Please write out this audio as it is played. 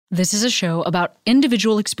This is a show about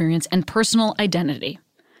individual experience and personal identity.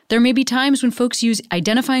 There may be times when folks use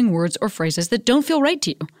identifying words or phrases that don't feel right to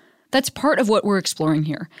you. That's part of what we're exploring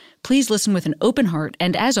here. Please listen with an open heart,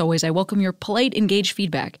 and as always, I welcome your polite, engaged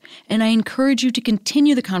feedback, and I encourage you to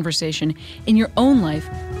continue the conversation in your own life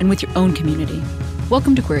and with your own community.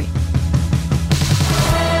 Welcome to Query.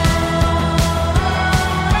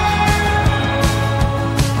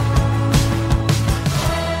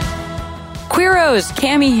 Queeros,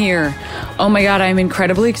 Cammie here. Oh my God, I'm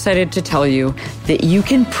incredibly excited to tell you that you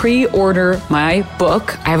can pre-order my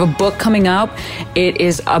book. I have a book coming up. It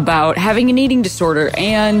is about having an eating disorder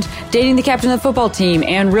and dating the captain of the football team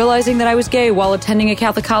and realizing that I was gay while attending a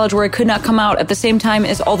Catholic college where I could not come out at the same time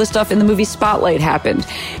as all the stuff in the movie Spotlight happened.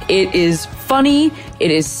 It is funny.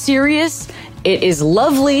 It is serious. It is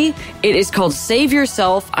lovely. It is called Save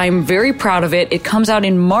Yourself. I'm very proud of it. It comes out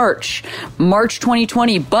in March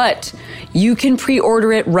 2020, but you can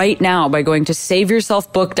pre-order it right now by going to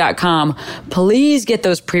saveyourselfbook.com. Please get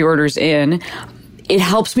those pre-orders in. It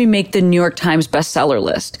helps me make the New York Times bestseller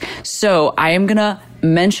list. So I am going to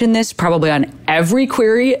mention this probably on every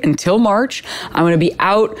query until March. I'm going to be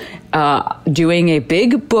out doing a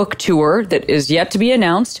big book tour that is yet to be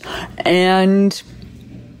announced, and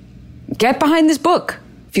get behind this book.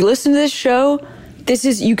 If you listen to this show,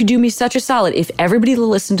 you could do me such a solid. If everybody that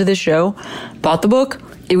listened to this show bought the book,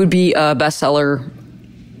 it would be a bestseller.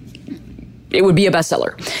 It would be a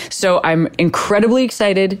bestseller. So I'm incredibly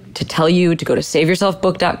excited to tell you to go to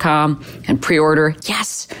saveyourselfbook.com and pre-order.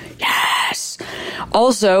 Yes.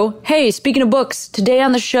 Also, hey, speaking of books, today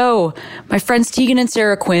on the show, my friends Tegan and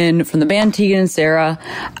Sara Quinn from the band Tegan and Sara,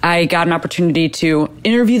 I got an opportunity to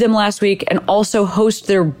interview them last week and also host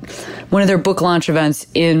one of their book launch events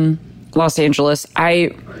in Los Angeles.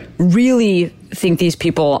 I really think these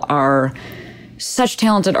people are such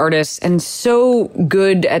talented artists and so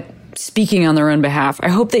good at speaking on their own behalf. I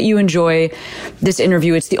hope that you enjoy this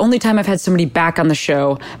interview. It's the only time I've had somebody back on the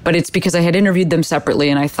show, but it's because I had interviewed them separately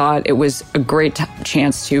and I thought it was a great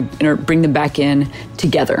chance to bring them back in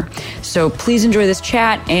together. So please enjoy this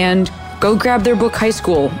chat and go grab their book, High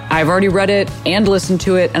School. I've already read it and listened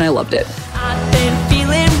to it, and I loved it. I've been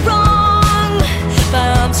feeling wrong,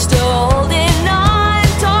 but I'm still holding on.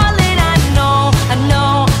 Darling,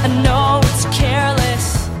 I know it's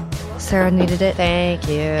careless. Sara needed it. Thank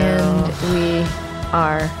you. And we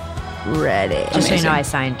are ready. Just so you know, I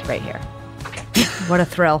signed right here. What a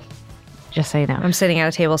thrill. Just so you know. I'm sitting at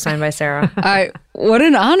a table signed by Sara. What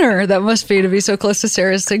an honor that must be to be so close to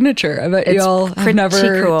Sarah's signature. I bet you all have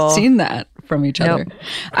never seen that from each other. Nope.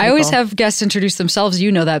 I always have guests introduce themselves.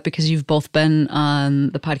 You know that because you've both been on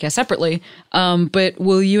the podcast separately. But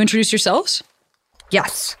will you introduce yourselves?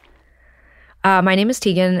 Yes. My name is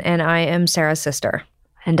Tegan, and I am Sara's sister.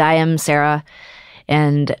 And I am Sara,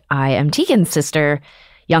 and I am Tegan's sister,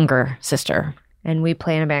 younger sister. And we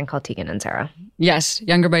play in a band called Tegan and Sara. Yes,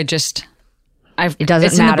 younger by just... It doesn't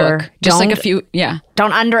it's matter. In the book. Just like a few, yeah.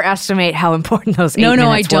 Don't underestimate how important those 8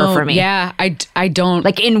 minutes were for me. Yeah, I don't.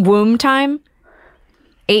 Like in womb time,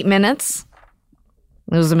 8 minutes,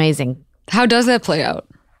 it was amazing. How does that play out?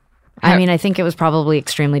 I mean, I think it was probably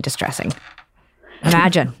extremely distressing.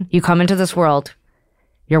 Imagine, you come into this world,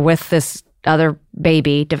 you're with this other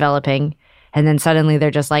baby developing, and then suddenly they're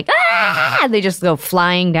just like, ah! They just go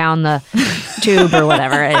flying down the tube or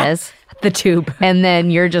whatever it is. The tube. And then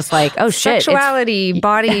you're just like, oh shit. Sexuality,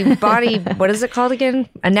 body, what is it called again?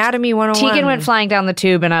 Anatomy 101. Tegan went flying down the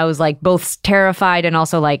tube, and I was like both terrified and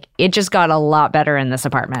also like, it just got a lot better in this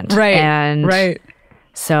apartment. Right. And right.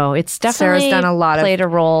 So it's definitely Sarah's done a lot played a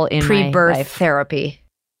role in pre-birth my life. therapy.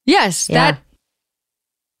 Yes, Yeah.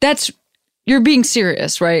 that's you're being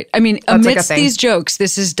serious, right? I mean, That's like a amidst thing. these jokes,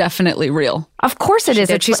 this is definitely real. Of course it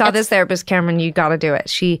is. She saw this therapist, Cameron. You got to do it.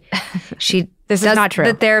 She. This is not true.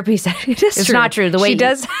 The therapy said it is It's true. not true. The way she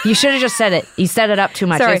does. You should have just said it. You set it up too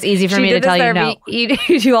much. Sorry, It's easy for she me to did this tell you therapy. no.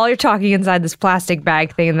 You do all your talking inside this plastic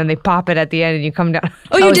bag thing, and then they pop it at the end, and you come down.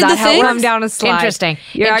 Oh, you is did that the how it thing? Come down a slide. Interesting.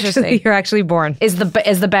 You're actually born. Is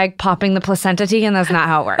the bag popping the placenta, Tegan? That's not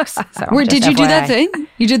how it works. So, Where just did you do that FYI. thing?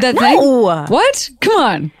 You did that thing? No. What? Come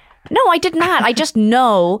on. No, I did not. I just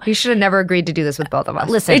know. You should have never agreed to do this with both of us.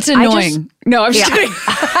 Listen, It's annoying. No, I'm just kidding.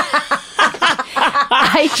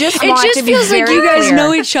 I just It want just to be feels like very you guys clear.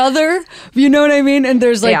 know each other. You know what I mean? And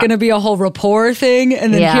there's like Yeah. going to be a whole rapport thing.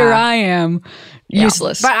 And then Yeah. here I am,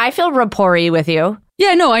 useless. But I feel rapport-y with you.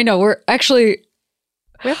 Yeah, no, I know. We're actually...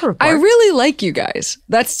 We have a rapport. I really like you guys.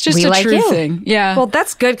 That's just We a like true you. thing. Yeah. Well,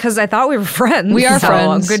 that's good because I thought we were friends. We are so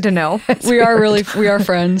friends. Good to know. we are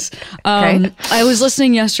friends. Okay. I was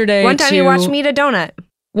listening yesterday One time to... you watched me eat a donut.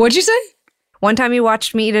 What'd you say? One time you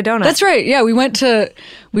watched me eat a donut. That's right. Yeah, we went to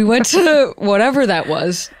whatever that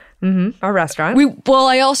was. A restaurant.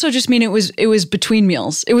 I also just mean it was between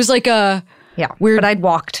meals. It was like a weird. But I'd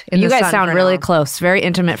walked in You the guys sun sound for an really hour. close. Very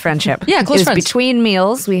intimate friendship. Yeah, close It was friends. between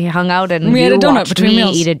meals. We hung out and We had you a donut watched between me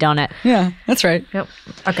meals. eat a donut. Yeah, that's right. Yep.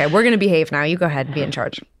 Okay, we're going to behave now. You go ahead and be in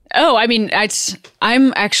charge. Oh, I mean,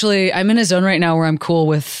 I'm in a zone right now where I'm cool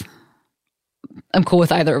with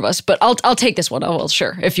either of us, but I'll take this one. Oh, well,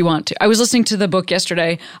 sure, if you want to. I was listening to the book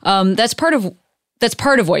yesterday. That's part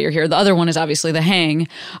of why you're here. The other one is obviously the hang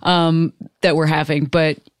that we're having,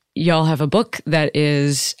 but y'all have a book that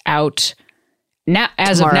is out now.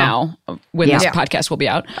 As Tomorrow. of now, when this podcast will be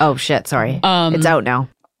out. Oh, shit. Sorry. It's out now.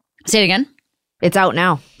 Say it again. It's out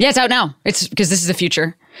now. Yeah, it's out now. It's because this is the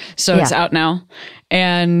future, so it's out now.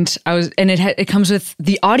 And it comes with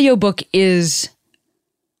the audiobook is.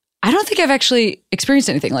 I don't think I've actually experienced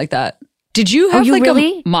anything like that. Did you have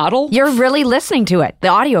really? a model? You're really listening to it, the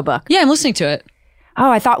audiobook. Yeah, I'm listening to it. Oh,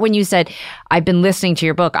 I thought when you said, I've been listening to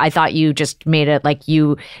your book, I thought you just made it like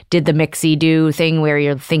you did the mixy-do thing where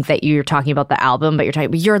you think that you're talking about the album, but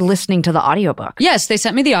you're listening to the audiobook. Yes, they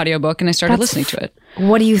sent me the audiobook and I started listening to it.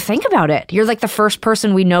 What do you think about it? You're like the first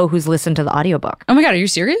person we know who's listened to the audiobook. Oh my God, are you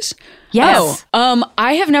serious? Yes.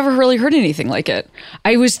 I have never really heard anything like it.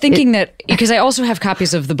 I was thinking that because I also have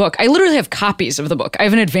copies of the book. I literally have copies of the book. I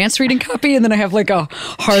have an advanced reading copy and then I have like a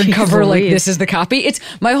hardcover, like this is the copy. It's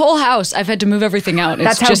my whole house. I've had to move everything out. It's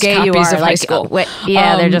That's how just gay you copies are. of Like, high school.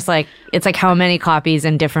 they're just like, it's like how many copies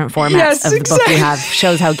in different formats Yes, of the book exactly. you have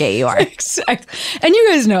shows how gay you are. Exactly. And you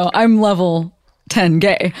guys know I'm level 10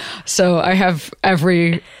 gay. So I have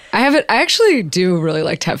I actually do really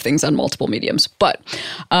like to have things on multiple mediums. But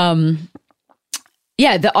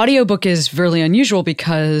the audiobook is really unusual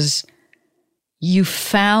because you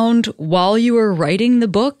found while you were writing the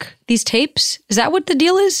book these tapes. Is that what the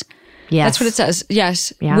deal is? Yes. That's what it says.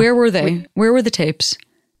 Yes. Yeah. Where were they? Where were the tapes?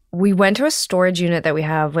 We went to a storage unit that we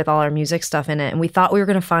have with all our music stuff in it, and we thought we were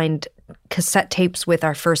going to find cassette tapes with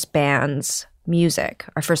our first band's music.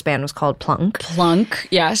 Our first band was called Plunk. Plunk.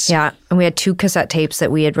 Yes. Yeah, and we had 2 cassette tapes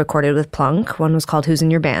that we had recorded with Plunk. One was called Who's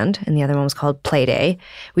in Your Band, and the other one was called Playday.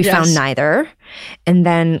 We Yes. found neither. And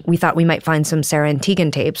then we thought we might find some Sara and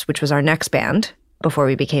Tegan tapes, which was our next band before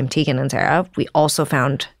we became Tegan and Sara. We also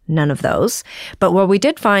found none of those. But what we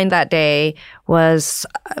did find that day was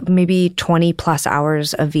maybe 20 plus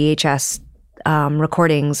hours of VHS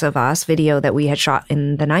recordings of us, video that we had shot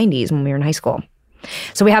in the 90s when we were in high school.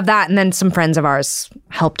 So we have that, and then some friends of ours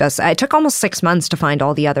helped us. It took almost 6 months to find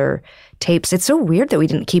all the other tapes. It's so weird that we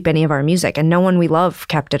didn't keep any of our music, and no one we love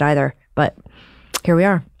kept it either. But here we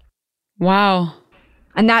are. Wow.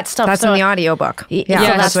 And that stuff. That's in the audiobook. Yeah,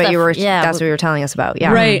 yeah, that's that what you were. stuff- yeah. That's what you were telling us about.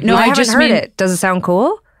 Yeah, Right. No, I I haven't just heard mean- it. Does it sound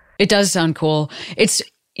cool? It does sound cool. It's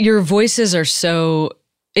your voices are so.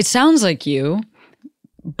 It sounds like you,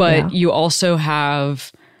 but you also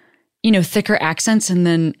have, thicker accents, and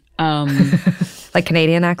then Like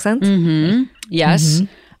Canadian accents? yes,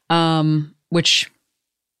 which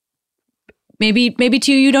maybe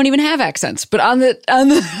to you don't even have accents, but on the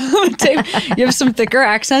tape you have some thicker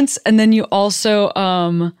accents, and then you also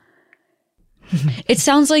it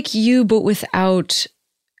sounds like you, but without.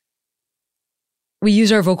 We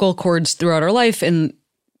use our vocal cords throughout our life and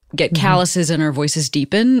get calluses and our voices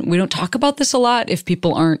deepen. We don't talk about this a lot if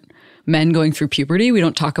people aren't men going through puberty. We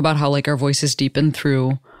don't talk about how like our voices deepen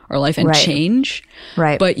through our life and Right. change.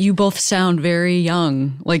 Right. But you both sound very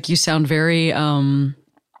young. Like you sound very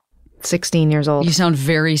 16 years old. you sound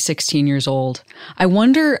very 16 years old. I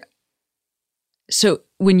wonder, so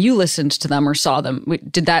when you listened to them or saw them,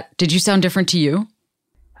 did you sound different to you?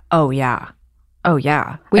 Oh, yeah. Oh,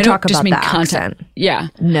 yeah. We I don't talk just about mean the accent. Yeah.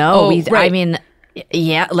 No, Oh, right. I mean,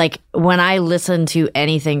 yeah, like when I listen to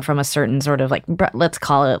anything from a certain sort of like, let's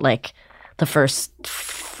call it like the first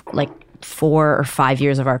like 4 or 5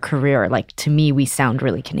 years of our career, like to me, we sound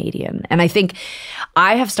really Canadian. And I think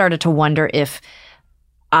I have started to wonder if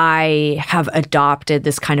I have adopted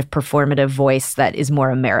this kind of performative voice that is more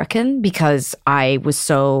American because I was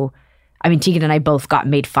so. I mean, Tegan and I both got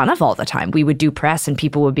made fun of all the time. We would do press and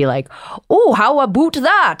people would be like, oh, how about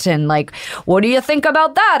that? And like, what do you think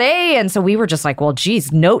about that, eh? And so we were just like, well,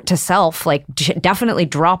 geez, note to self, like definitely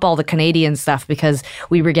drop all the Canadian stuff because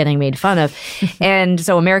we were getting made fun of. And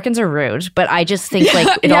so Americans are rude, but I just think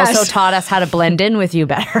like it Yes. also taught us how to blend in with you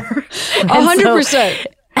better. 100%.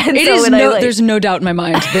 And It so is when I, like- there's no doubt in my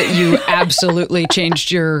mind that you absolutely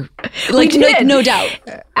changed your, like did. no doubt.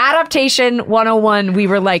 Adaptation 101, we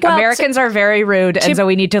were like, Well, Americans are very rude, and so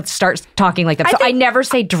we need to start talking like them. So I never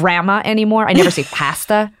say drama anymore. I never say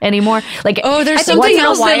pasta anymore. Like, Oh, there's I think something once in a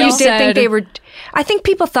else that while- you I did said. think they were. I think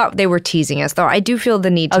people thought they were teasing us, though. I do feel the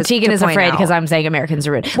need to Tegan to is point afraid out. because I'm saying Americans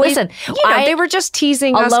are rude. Well, Listen, they were just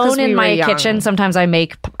teasing us 'cause alone we in were my young. kitchen. Sometimes I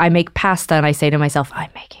make pasta and I say to myself, I'm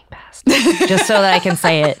making pasta, just so that I can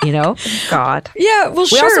say it. God. Yeah, well, We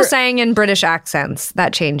sure. also sang in British accents.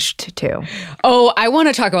 That changed too. Oh, I want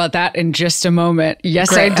to talk about that in just a moment. Yes,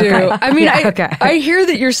 Great, I do. okay. I mean, Yeah, okay. I hear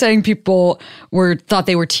that you're saying people thought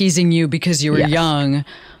they were teasing you because you were young.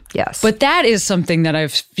 Yes. But that is something that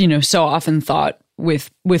I've, so often thought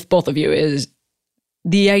with both of you is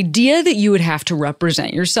the idea that you would have to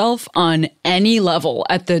represent yourself on any level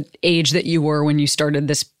at the age that you were when you started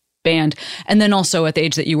this band, and then also at the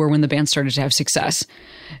age that you were when the band started to have success,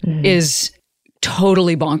 is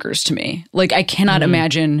totally bonkers to me. Like, I cannot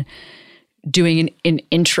imagine doing an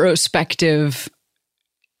introspective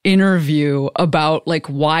interview about like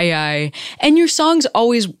why and your songs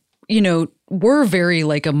always, were very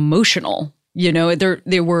like emotional,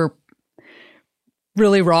 they were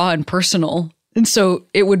really raw and personal. And so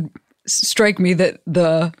it would strike me that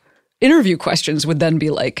the interview questions would then be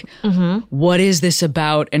like, what is this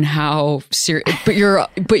about and how serious, but you're,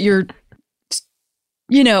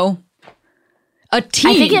 a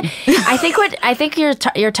teen. I think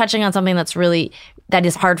you're touching on something that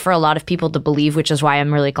is hard for a lot of people to believe, which is why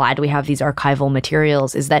I'm really glad we have these archival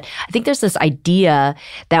materials, is that I think there's this idea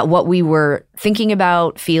that what we were thinking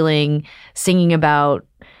about, feeling, singing about,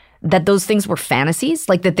 that those things were fantasies,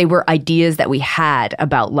 like that they were ideas that we had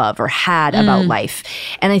about love or had about life.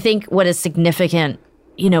 And I think what is significant,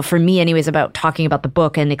 for me anyways, about talking about the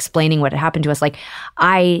book and explaining what had happened to us, like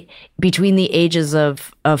between the ages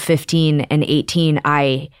of 15 and 18,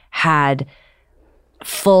 I had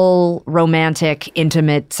full romantic,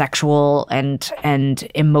 intimate, sexual, and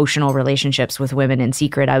emotional relationships with women in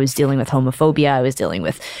secret. I was dealing with homophobia. I was dealing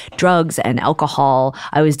with drugs and alcohol.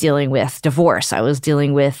 I was dealing with divorce. I was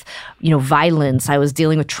dealing with, violence. I was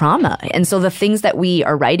dealing with trauma. And so the things that we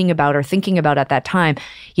are writing about or thinking about at that time,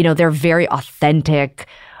 they're very authentic,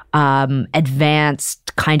 advanced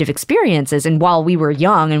kind of experiences. And while we were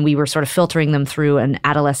young and we were sort of filtering them through an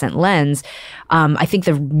adolescent lens, I think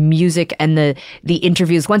the music and the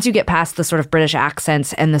interviews, once you get past the sort of British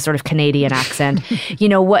accents and the sort of Canadian accent,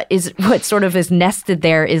 what sort of is nested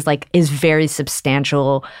there is very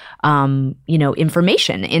substantial,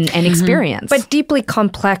 information and experience. But deeply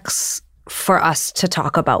complex for us to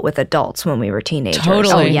talk about with adults when we were teenagers.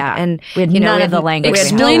 Totally. Oh, yeah. And we had none of the language.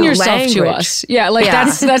 Explain no yourself to language. us. Yeah,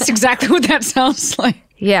 that's exactly what that sounds like.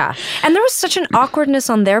 Yeah. And there was such an awkwardness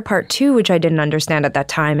on their part too, which I didn't understand at that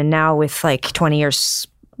time. And now with like 20 years,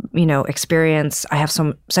 experience, I have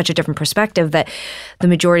such a different perspective that the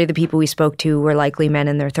majority of the people we spoke to were likely men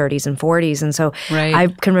in their 30s and 40s. And so I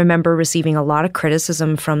can remember receiving a lot of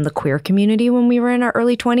criticism from the queer community when we were in our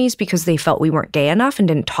early 20s because they felt we weren't gay enough and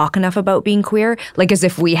didn't talk enough about being queer, like as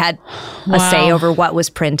if we had a say over what was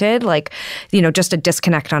printed, like, just a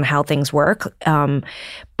disconnect on how things work.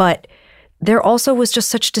 But there also was just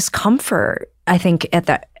such discomfort, I think, at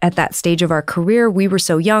that stage of our career. We were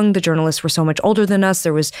so young. The journalists were so much older than us.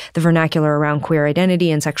 There was the vernacular around queer identity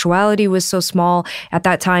and sexuality was so small at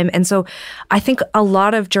that time. And so I think a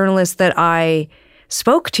lot of journalists that I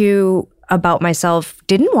spoke to about myself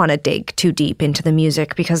didn't want to dig too deep into the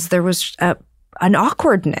music because there was an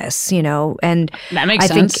awkwardness, and that makes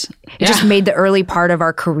sense. Think it just made the early part of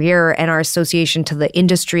our career and our association to the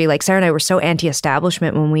industry. Like Sarah and I were so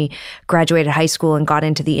anti-establishment when we graduated high school and got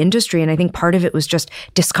into the industry. And I think part of it was just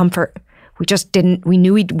discomfort. We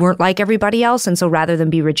knew we weren't like everybody else. And so rather than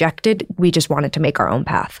be rejected, we just wanted to make our own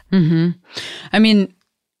path. Mm-hmm. I mean,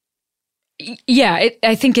 yeah,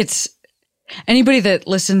 I think it's anybody that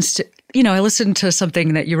listens to, I listened to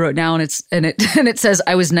something that you wrote now and it says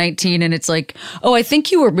I was 19 and it's like, oh, I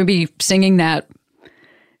think you were maybe singing that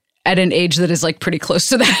at an age that is like pretty close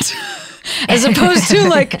to that. As opposed to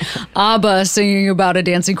like ABBA singing about a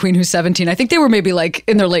dancing queen who's 17. I think they were maybe like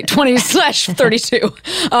in their late 20s / 32.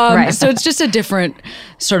 Right. So it's just a different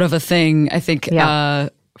sort of a thing, I think,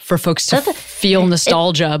 for folks to feel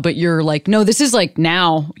nostalgia. But you're like, no, this is like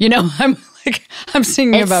now, I'm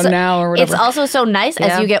singing about now or whatever. It's also so nice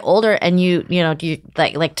as you get older and you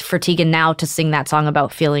like for Tegan now to sing that song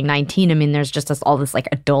about feeling 19. I mean, there's just all this like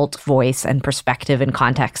adult voice and perspective and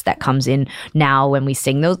context that comes in now when we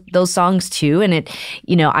sing those songs too. And it,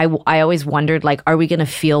 I always wondered, like, are we going to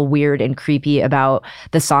feel weird and creepy about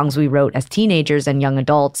the songs we wrote as teenagers and young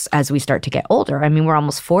adults as we start to get older? I mean, we're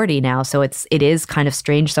almost 40 now, so it is kind of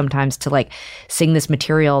strange sometimes to like sing this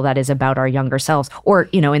material that is about our younger selves, or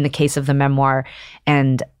in the case of the memoir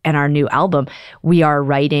and our new album, we are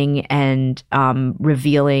writing and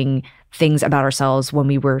revealing things about ourselves when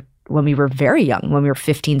we were when we were very young, when we were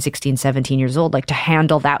 15, 16, 17 years old. Like to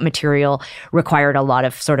handle that material required a lot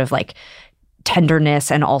of sort of like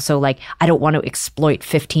tenderness, and also like I don't want to exploit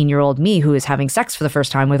 15-year-old me who is having sex for the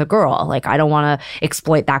first time with a girl. Like I don't want to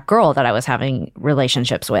exploit that girl that I was having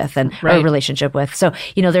relationships with and or a relationship with. So,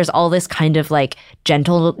 you know, there's all this kind of like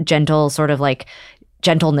gentle sort of like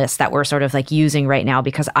gentleness that we're sort of like using right now,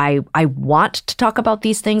 because I want to talk about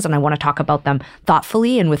these things and I want to talk about them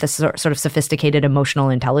thoughtfully and with a sort of sophisticated emotional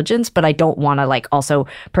intelligence, but I don't want to like also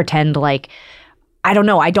pretend like, I don't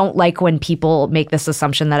know. I don't like when people make this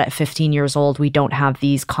assumption that at 15 years old, we don't have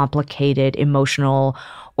these complicated emotional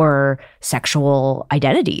or sexual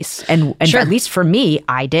identities. And at least for me,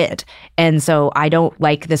 I did. And so I don't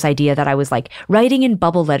like this idea that I was like writing in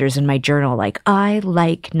bubble letters in my journal, like, I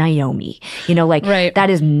like Naomi. You know, like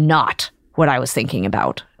that is not what I was thinking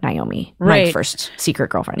about Naomi, my first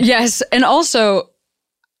secret girlfriend. Yes. And also,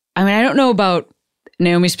 I mean, I don't know about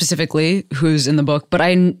Naomi specifically, who's in the book, but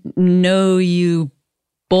I know you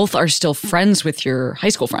both are still friends with your high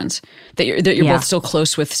school friends, that you're both still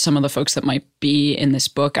close with some of the folks that might be in this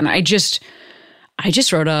book. And I just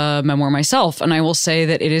wrote a memoir myself, and I will say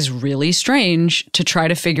that it is really strange to try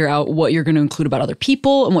to figure out what you're going to include about other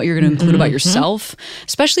people and what you're going to include about yourself,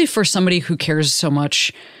 especially for somebody who cares so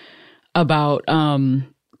much about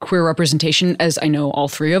queer representation, as I know all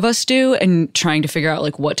three of us do, and trying to figure out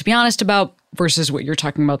like what to be honest about versus what you're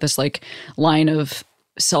talking about, this like line of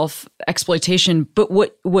self-exploitation. But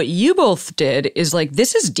what you both did is like,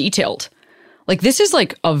 this is detailed. Like this is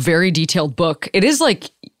like a very detailed book. It is like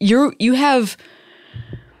you have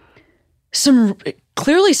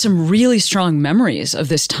clearly some really strong memories of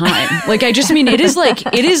this time. Like I just mean it is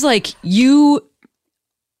like you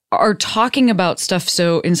are talking about stuff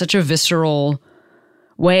so in such a visceral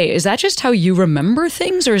way. Is that just how you remember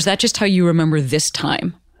things, or is that just how you remember this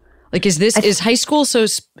time? Like, is high school so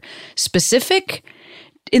specific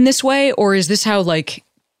in this way, or is this how, like,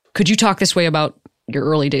 could you talk this way about your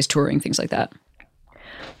early days touring, things like that?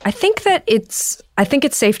 I think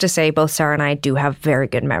it's safe to say both Sarah and I do have very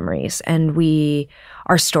good memories, and we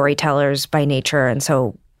are storytellers by nature. And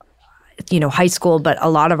so, you know, high school, but a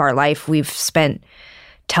lot of our life we've spent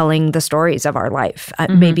telling the stories of our life.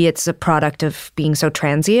 Maybe it's a product of being so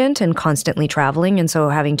transient and constantly traveling, and so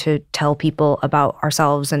having to tell people about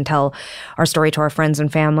ourselves and tell our story to our friends and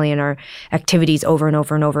family and our activities over and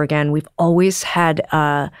over and over again. We've always had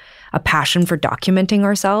a passion for documenting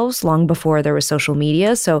ourselves long before there was social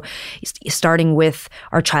media. So starting with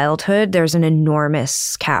our childhood, there's an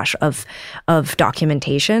enormous cache of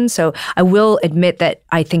documentation. So I will admit that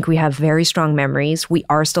I think we have very strong memories. We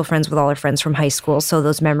are still friends with all our friends from high school. So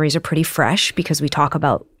those memories are pretty fresh because we talk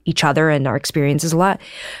about each other and our experiences a lot.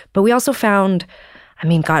 But we also found, I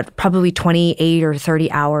mean, God, probably 28 or 30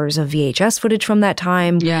 hours of VHS footage from that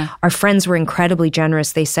time. Yeah. Our friends were incredibly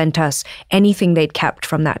generous. They sent us anything they'd kept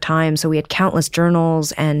from that time. So we had countless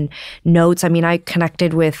journals and notes. I mean, I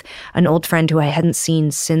connected with an old friend who I hadn't seen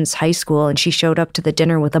since high school, and she showed up to the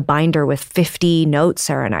dinner with a binder with 50 notes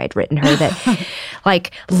Sarah and I had written her that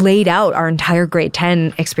like laid out our entire grade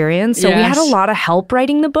 10 experience. So we had a lot of help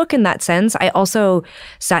writing the book in that sense. I also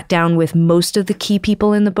sat down with most of the key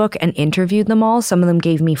people in the book and interviewed them all. Some of them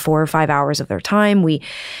gave me 4 or 5 hours of their time. We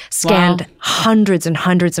scanned hundreds and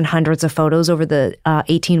hundreds and hundreds of photos over the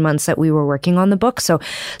 18 months that we were working on the book. So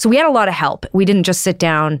we had a lot of help. We didn't just sit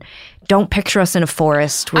down. Don't picture us in a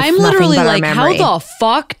forest with I'm nothing literally but like, our memory. how the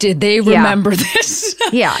fuck did they remember this?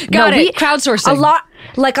 Yeah. Got it. Crowdsourcing. A lot.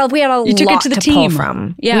 Like we had a You took lot it to the to team. pull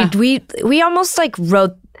from. Yeah. We almost like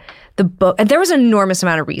wrote the book, and there was an enormous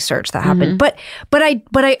amount of research that happened. But I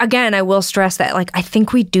again, I will stress that like I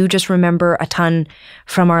think we do just remember a ton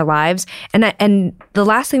from our lives. And the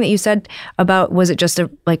last thing that you said about, was it just a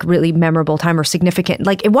like really memorable time or significant?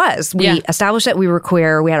 Like it was. We established that we were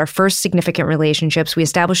queer. We had our first significant relationships. We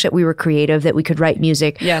established that we were creative, that we could write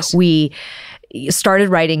music. Yes. We started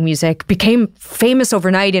writing music, became famous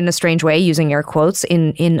overnight in a strange way, using air quotes,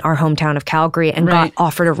 in our hometown of Calgary, and got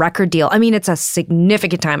offered a record deal. I mean, it's a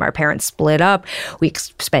significant time. Our parents split up. We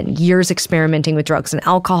spent years experimenting with drugs and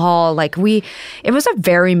alcohol. Like it was a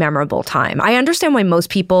very memorable time. I understand why most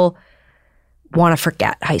people want to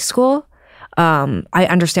forget high school. I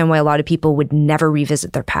understand why a lot of people would never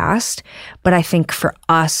revisit their past. But I think for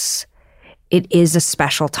us, it is a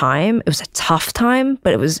special time. It was a tough time,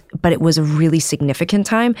 but it was a really significant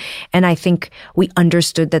time. And I think we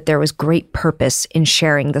understood that there was great purpose in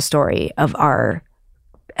sharing the story of our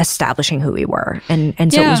establishing who we were. And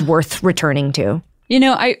so it was worth returning to. You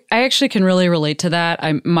know, I actually can really relate to that.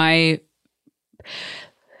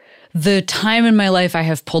 The time in my life I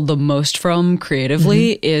have pulled the most from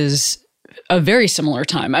creatively is a very similar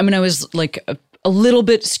time. I mean, I was like a little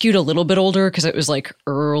bit skewed, a little bit older because it was like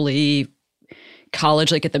early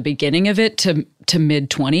college, like at the beginning of it to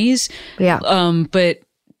mid 20s. Yeah. But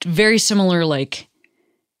very similar, like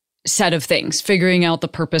set of things, figuring out the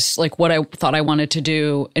purpose, like what I thought I wanted to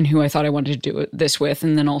do and who I thought I wanted to do this with.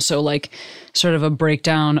 And then also like sort of a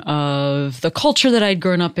breakdown of the culture that I'd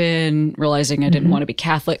grown up in, realizing I didn't want to be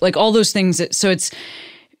Catholic, like all those things. So it's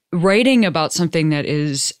writing about something that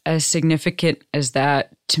is as significant as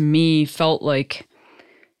that to me felt like,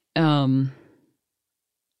 because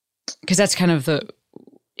that's kind of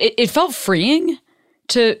it felt freeing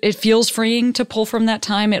it feels freeing to pull from that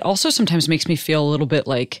time. It also sometimes makes me feel a little bit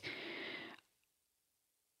like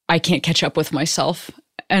I can't catch up with myself.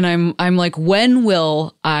 And I'm like, when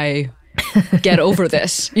will I get over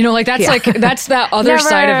this? You know, like that's that's that other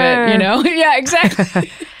side of it, you know? Yeah,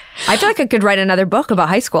 exactly. I feel like I could write another book about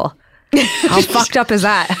high school. How fucked up is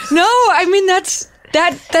that? No, I mean that's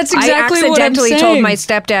exactly what I'm saying. I accidentally told my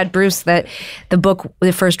stepdad Bruce that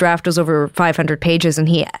the first draft was over 500 pages, and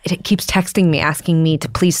he keeps texting me asking me to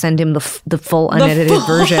please send him the full unedited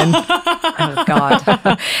version. Oh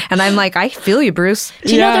God! And I'm like, I feel you, Bruce.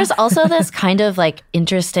 Do you know there's also this kind of like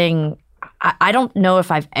interesting. I don't know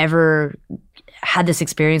if I've ever had this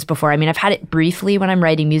experience before. I mean, I've had it briefly when I'm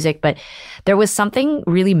writing music, but there was something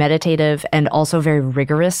really meditative and also very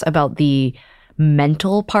rigorous about the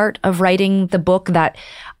mental part of writing the book that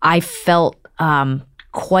I felt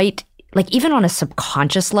quite like, even on a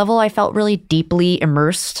subconscious level, I felt really deeply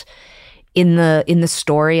immersed in the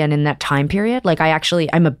story and in that time period. Like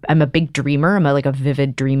I'm a big dreamer. I'm like a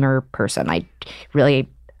vivid dreamer person.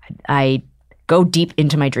 I go deep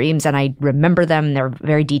into my dreams and I remember them. They're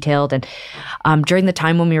very detailed. And during the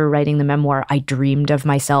time when we were writing the memoir, I dreamed of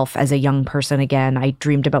myself as a young person again. I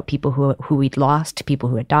dreamed about people who we'd lost, people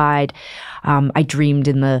who had died. I dreamed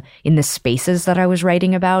in the spaces that I was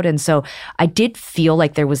writing about. And so I did feel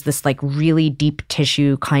like there was this like really deep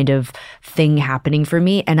tissue kind of thing happening for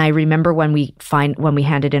me. And I remember when we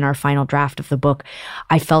handed in our final draft of the book,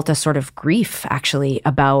 I felt a sort of grief actually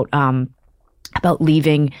about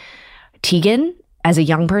leaving Tegan as a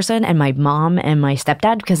young person and my mom and my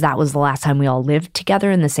stepdad, because that was the last time we all lived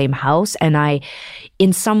together in the same house. And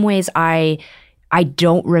in some ways, I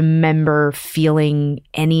don't remember feeling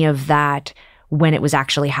any of that when it was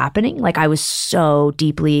actually happening. Like I was so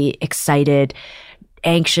deeply excited,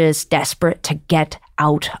 anxious, desperate to get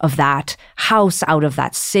out of that house, out of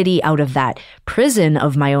that city, out of that prison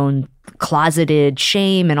of my own closeted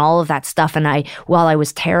shame and all of that stuff. And while I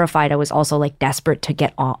was terrified, I was also like desperate to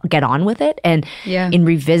get on with it. And in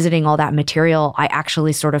revisiting all that material, I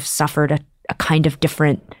actually sort of suffered a kind of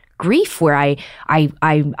different grief where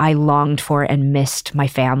I longed for and missed my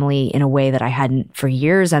family in a way that I hadn't for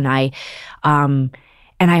years. And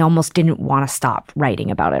I almost didn't want to stop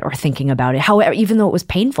writing about it or thinking about it. However, even though it was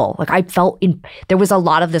painful, like I felt there was a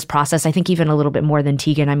lot of this process, I think even a little bit more than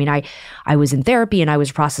Tegan. I mean, I was in therapy and I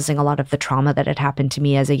was processing a lot of the trauma that had happened to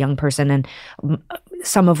me as a young person, and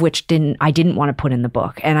some of which I didn't want to put in the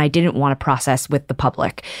book and I didn't want to process with the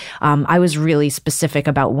public. I was really specific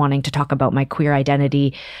about wanting to talk about my queer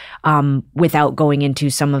identity without going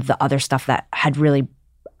into some of the other stuff that had really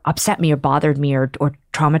upset me or bothered me or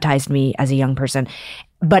traumatized me as a young person.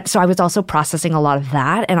 But so I was also processing a lot of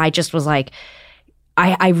that. And I just was like,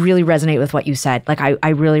 I really resonate with what you said. Like, I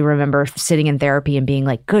really remember sitting in therapy and being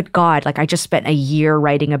like, good God, like I just spent a year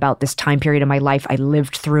writing about this time period of my life. I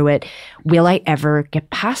lived through it. Will I ever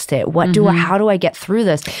get past it? How do I get through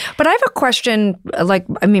this? But I have a question, like,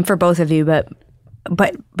 I mean, for both of you,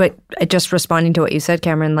 but just responding to what you said,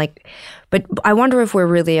 Cameron, like, but I wonder if we're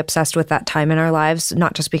really obsessed with that time in our lives,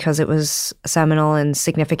 not just because it was seminal and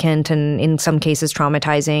significant and in some cases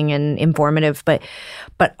traumatizing and informative, but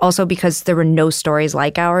also because there were no stories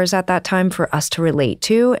like ours at that time for us to relate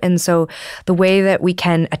to. And so the way that we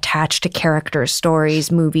can attach to characters, stories,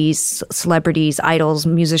 movies, celebrities, idols,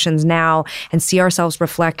 musicians now and see ourselves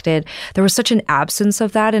reflected, there was such an absence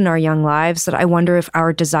of that in our young lives that I wonder if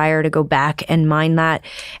our desire to go back and mine that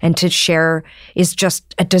and to share is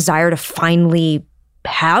just a desire to finally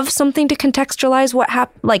have something to contextualize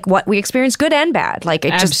what we experienced, good and bad. Like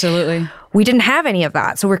it absolutely. We didn't have any of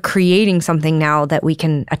that, so we're creating something now that we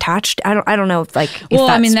can attach to. I don't know if I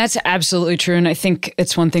mean that's absolutely true, and I think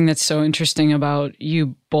it's one thing that's so interesting about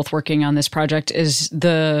you both working on this project is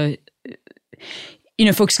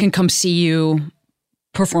folks can come see you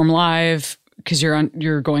perform live because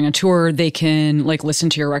you're going on tour. They can like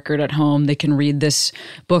listen to your record at home. They can read this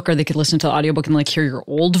book, or they could listen to the audiobook and like hear your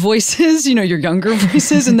old voices, your younger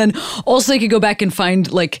voices. And then also they could go back and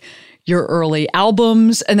find like your early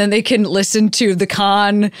albums, and then they can listen to the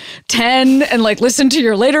Con 10 and like listen to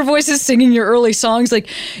your later voices singing your early songs. Like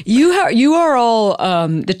you are all,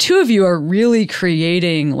 the two of you are really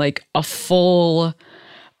creating like a full,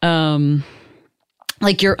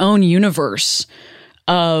 like your own universe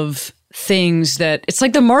of things that it's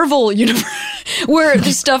like the Marvel universe where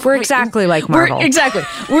the stuff We're exactly like Marvel.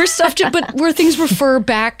 We're stuff, but where things refer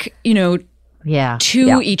back,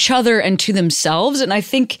 to each other and to themselves. And I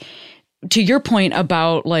think to your point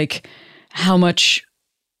about like how much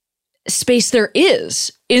space there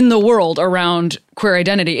is in the world around queer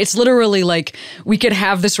identity, it's literally like we could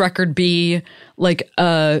have this record be like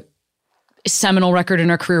a seminal record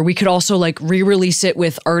in our career. We could also like re-release it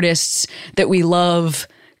with artists that we love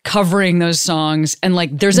covering those songs, and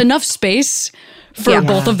like there's enough space for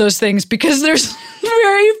both of those things because there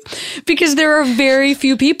are very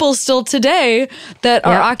few people still today that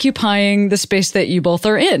are occupying the space that you both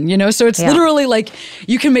are in, so it's literally like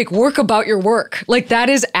you can make work about your work. Like that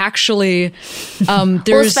is actually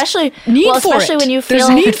there's especially especially when you feel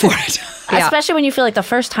there's need for it. Especially when you feel like the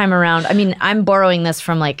first time around. I mean, I'm borrowing this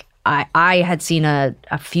from like I had seen a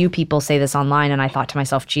few people say this online, and I thought to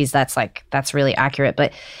myself, geez, that's really accurate.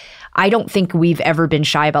 But I don't think we've ever been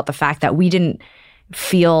shy about the fact that we didn't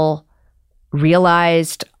feel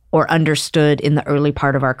realized or understood in the early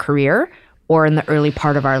part of our career or in the early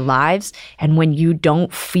part of our lives. And when you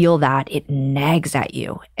don't feel that, it nags at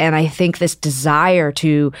you. And I think this desire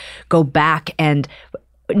to go back and,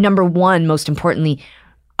 number one, most importantly,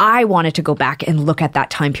 I wanted to go back and look at that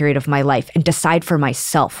time period of my life and decide for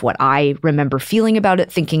myself what I remember feeling about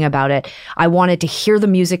it, thinking about it. I wanted to hear the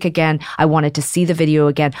music again. I wanted to see the video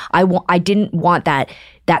again. I didn't want that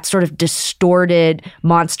sort of distorted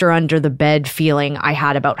monster under the bed feeling I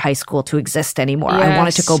had about high school to exist anymore. Yes. I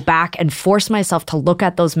wanted to go back and force myself to look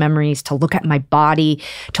at those memories, to look at my body,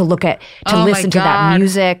 to listen to that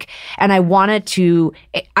music. And I wanted to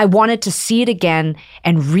see it again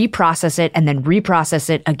and reprocess it, and then reprocess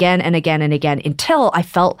it again and again and again until I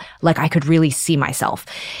felt like I could really see myself.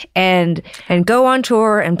 And go on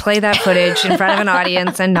tour and play that footage in front of an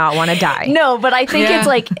audience and not want to die. No, but I think it's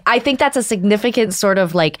like, I think that's a significant sort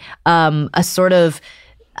of like a sort of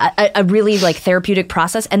a really like therapeutic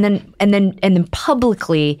process. And then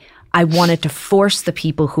publicly, I wanted to force the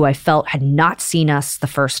people who I felt had not seen us the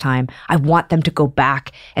first time. I want them to go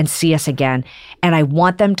back and see us again. And I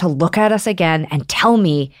want them to look at us again and tell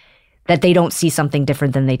me that they don't see something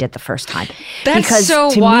different than they did the first time. That's because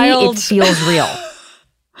so to wild. me, it feels real.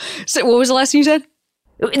 So what was the last thing you said?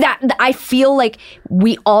 That I feel like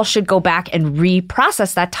we all should go back and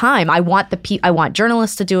reprocess that time. I want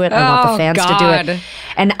journalists to do it. I want the fans to do it,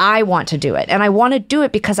 and I want to do it. And I want to do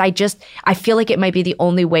it because I feel like it might be the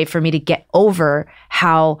only way for me to get over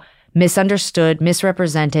how misunderstood,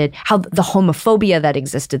 misrepresented, how the homophobia that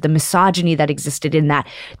existed, the misogyny that existed in that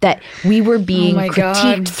we were being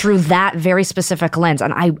critiqued through that very specific lens.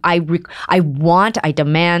 And I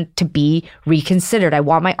demand to be reconsidered. I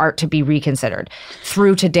want my art to be reconsidered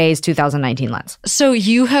through today's 2019 lens. So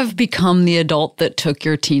you have become the adult that took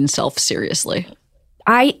your teen self seriously.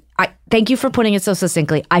 I thank you for putting it so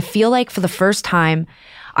succinctly. I feel like for the first time,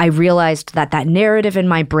 I realized that narrative in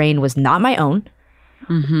my brain was not my own.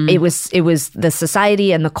 Mm-hmm. It was the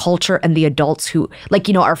society and the culture and the adults who, like,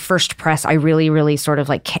 our first press, I really, really sort of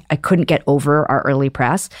like, I couldn't get over our early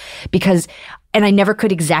press because, and I never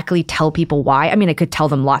could exactly tell people why. I mean, I could tell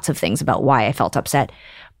them lots of things about why I felt upset.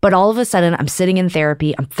 But all of a sudden, I'm sitting in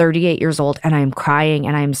therapy, I'm 38 years old, and I'm crying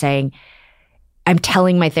and I'm saying, I'm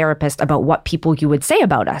telling my therapist about what people you would say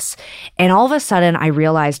about us. And all of a sudden I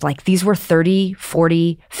realized like these were 30,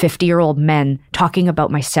 40, 50-year-old men talking about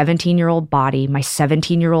my 17-year-old body, my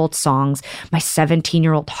 17-year-old songs, my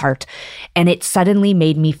 17-year-old heart. And it suddenly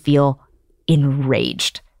made me feel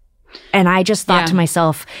enraged. And I just thought to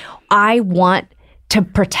myself, I want to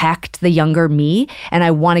protect the younger me, and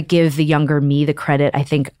I want to give the younger me the credit I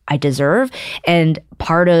think I deserve. And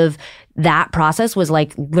part of that process was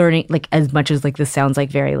like learning, like as much as like this sounds like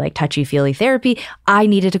very like touchy-feely therapy, I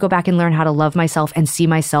needed to go back and learn how to love myself and see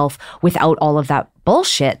myself without all of that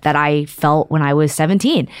bullshit that I felt when I was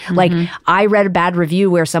 17. Mm-hmm. Like I read a bad review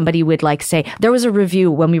where somebody would like say, there was a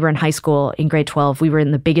review when we were in high school in grade 12, we were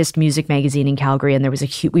in the biggest music magazine in Calgary, and there was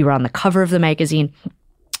we were on the cover of the magazine.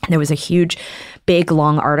 And there was a huge, big,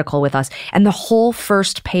 long article with us. And the whole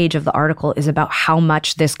first page of the article is about how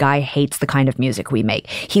much this guy hates the kind of music we make.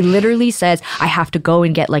 He literally says, I have to go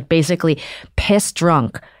and get like basically pissed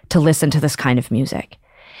drunk to listen to this kind of music.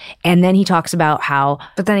 And then he talks about how,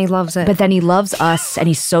 But then he loves it. but then he loves us and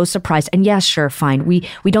he's so surprised. And yes, sure, fine. We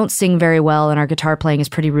don't sing very well and our guitar playing is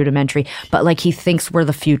pretty rudimentary, but like he thinks we're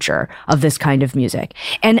the future of this kind of music.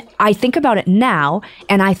 And I think about it now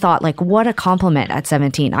and I thought like, what a compliment at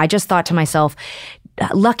 17. I just thought to myself,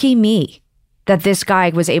 lucky me that this guy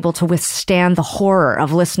was able to withstand the horror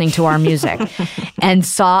of listening to our music and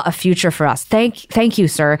saw a future for us. Thank you,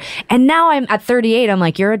 sir. And now I'm at 38. I'm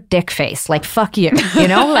like, you're a dick face. Like, fuck you. You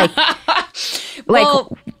know, like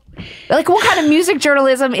what kind of music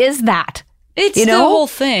journalism is that? It's you know? the whole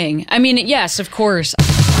thing. I mean, yes, of course.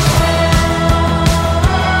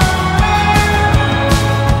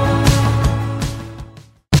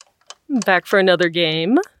 Back for another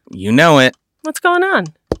game. You know it. What's going on?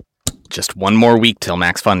 Just one more week till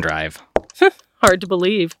Max Fun Drive. Hard to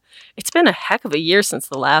believe. It's been a heck of a year since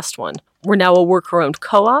the last one. We're now a worker-owned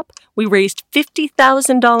co-op. We raised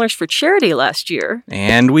 $50,000 for charity last year.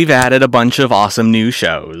 And we've added a bunch of awesome new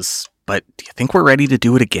shows. But do you think we're ready to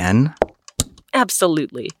do it again?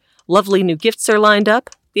 Absolutely. Lovely new gifts are lined up.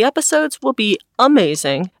 The episodes will be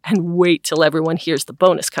amazing. And wait till everyone hears the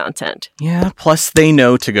bonus content. Yeah, plus they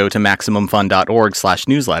know to go to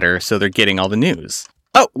MaximumFun.org/newsletter, so they're getting all the news.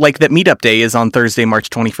 Oh, like that meetup day is on Thursday, March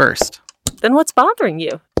 21st. Then what's bothering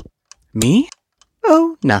you? Me?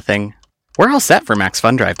 Oh, nothing. We're all set for Max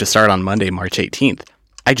Fun Drive to start on Monday, March 18th.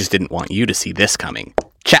 I just didn't want you to see this coming.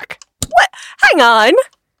 Check. What? Hang on!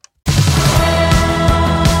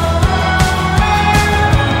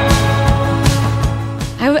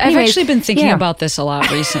 I've actually been thinking about this a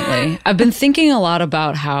lot recently. I've been thinking a lot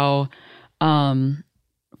about how,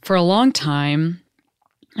 for a long time,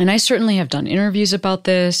 and I certainly have done interviews about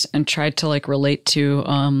this and tried to like relate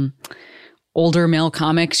to older male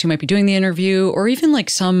comics who might be doing the interview, or even like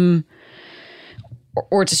some,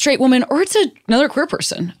 or it's a straight woman, or it's another queer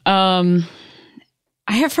person. I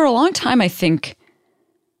have for a long time, I think,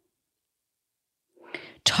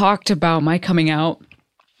 talked about my coming out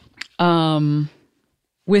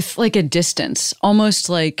with like a distance, almost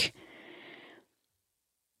like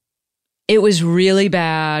it was really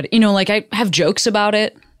bad. You know, like I have jokes about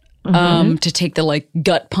it to take the like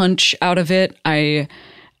gut punch out of it. I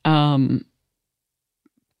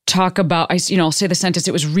talk about, I'll say the sentence,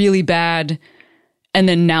 it was really bad. And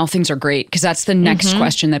then now things are great, because that's the next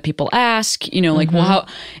question that people ask, you know, like, well, how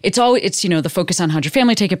it's the focus on how'd your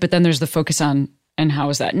family take it, but then there's the focus on, and how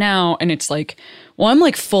is that now? And it's like, well, I'm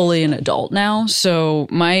like fully an adult now. So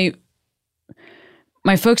my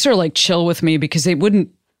folks are like chill with me, because they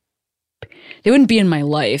wouldn't be in my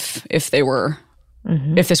life if they were,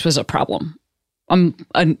 if this was a problem. I'm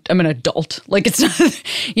an adult. Like it's not,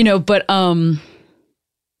 you know, but,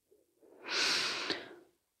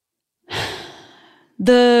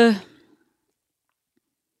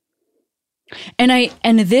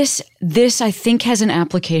 this I think has an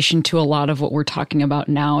application to a lot of what we're talking about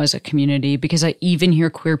now as a community, because I even hear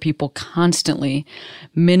queer people constantly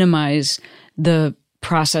minimize the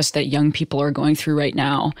process that young people are going through right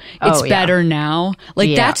now. It's better now.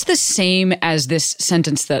 Like that's the same as this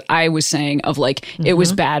sentence that I was saying of like, it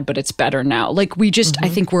was bad, but it's better now. Like we just, I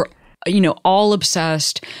think we're, you know, all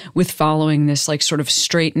obsessed with following this like sort of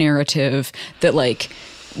straight narrative that like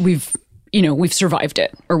we've survived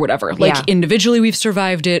it or whatever. Like individually we've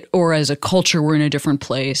survived it, or as a culture we're in a different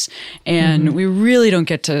place. And we really don't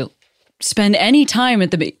get to spend any time at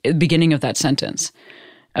the beginning of that sentence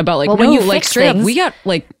about like, when you like fix straight things, up, we got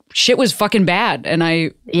like shit was fucking bad. And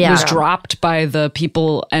I was dropped by the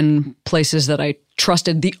people and places that I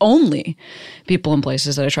trusted, the only people and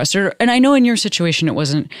places that I trusted. And I know in your situation it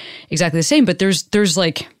wasn't exactly the same, but there's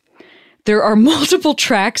like, there are multiple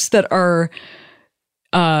tracks that are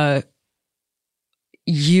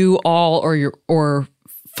you all or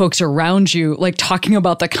folks around you like talking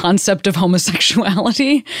about the concept of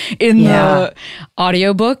homosexuality in the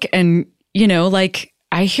audiobook. And, you know, like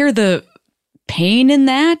I hear the pain in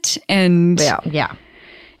that. And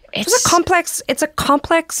it's a complex,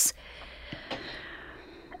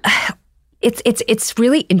 it's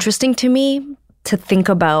really interesting to me to think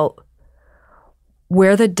about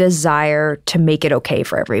where the desire to make it okay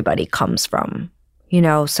for everybody comes from. You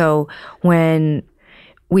know, so when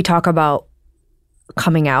we talk about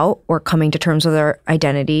coming out or coming to terms with our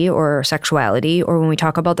identity or sexuality, or when we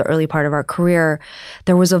talk about the early part of our career,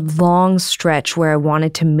 there was a long stretch where I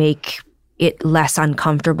wanted to make it less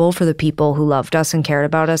uncomfortable for the people who loved us and cared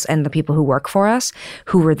about us and the people who work for us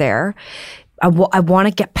who were there. I want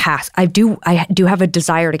to get past, I do have a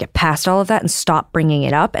desire to get past all of that and stop bringing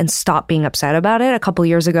it up and stop being upset about it. A couple of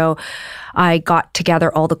years ago, I got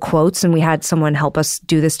together all the quotes, and we had someone help us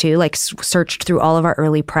do this too, like searched through all of our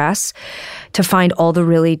early press to find all the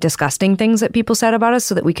really disgusting things that people said about us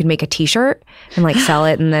so that we could make a t-shirt and like sell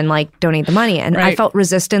it and then like donate the money. And I felt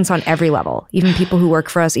resistance on every level, even people who work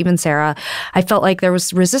for us, even Sarah. I felt like there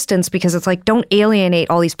was resistance because it's like, don't alienate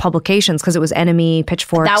all these publications, because it was Enemy,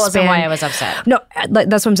 Pitchfork, That wasn't Spin. why I was upset. No,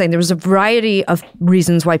 that's what I'm saying. There was a variety of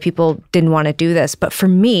reasons why people didn't want to do this. But for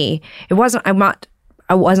me, it wasn't,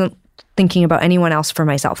 I wasn't thinking about anyone else for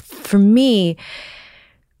myself. For me,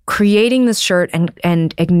 creating this shirt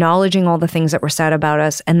and acknowledging all the things that were said about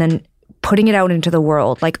us, and then putting it out into the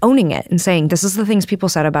world, like owning it and saying, this is the things people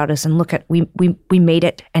said about us, and look at, we made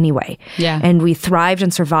it anyway. Yeah. And we thrived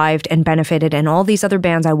and survived and benefited, and all these other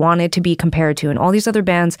bands I wanted to be compared to, and all these other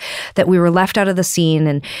bands that we were left out of the scene,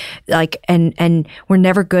 and like, and we're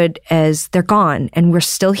never good as they're gone, and we're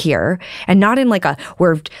still here, and not in like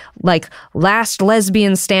we're like last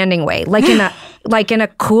lesbian standing way, like in a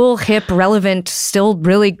cool, hip, relevant, still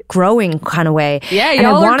really growing kind of way. Yeah, and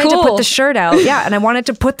I y'all are wanted to cool. put the shirt out. Yeah, and I wanted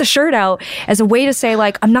to put the shirt out as a way to say,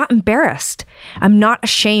 like, I'm not embarrassed. I'm not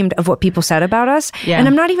ashamed of what people said about us. Yeah. And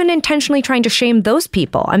I'm not even intentionally trying to shame those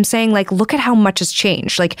people. I'm saying, like, look at how much has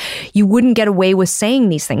changed. Like, you wouldn't get away with saying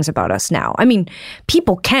these things about us now. I mean,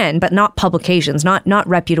 people can, but not publications, not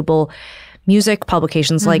reputable music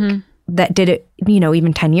publications like that did it,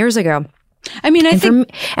 even 10 years ago. I mean, I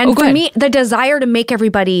think... For me, the desire to make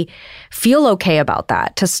everybody feel okay about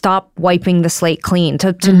that, to stop wiping the slate clean,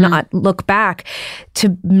 to not look back,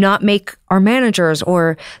 to not make our managers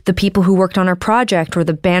or the people who worked on our project or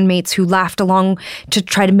the bandmates who laughed along to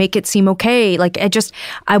try to make it seem okay. Like,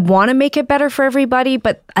 I want to make it better for everybody,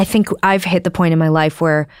 but I think I've hit the point in my life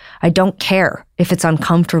where I don't care if it's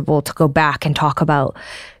uncomfortable to go back and talk about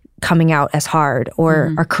coming out as hard,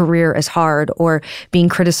 or our career as hard, or being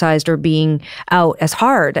criticized or being out as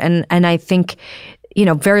hard. And I think,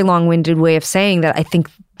 very long-winded way of saying that, I think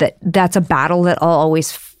that that's a battle that I'll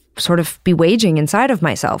always sort of be waging inside of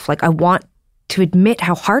myself. Like, I want to admit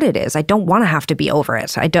how hard it is. I don't want to have to be over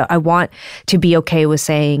it. I want to be okay with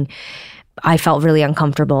saying I felt really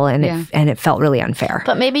uncomfortable and it felt really unfair.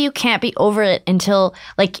 But maybe you can't be over it until,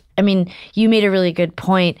 like, I mean, you made a really good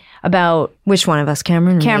point about... Which one of us,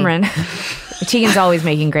 Cameron? Cameron. Tegan's always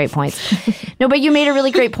making great points. No, but you made a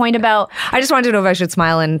really great point about... I just wanted to know if I should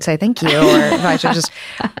smile and say thank you, or if I should just...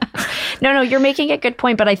 No, you're making a good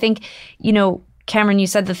point. But I think, Cameron, you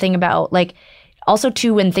said the thing about, like, also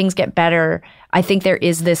too, when things get better, I think there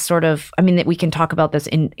is this sort of, I mean, that we can talk about this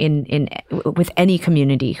in with any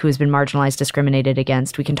community who has been marginalized, discriminated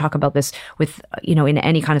against. We can talk about this with, in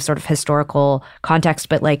any kind of sort of historical context.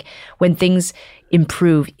 But like, when things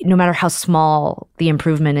improve, no matter how small the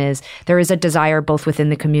improvement is, there is a desire both within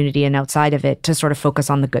the community and outside of it to sort of focus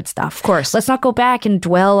on the good stuff. Of course. Let's not go back and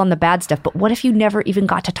dwell on the bad stuff. But what if you never even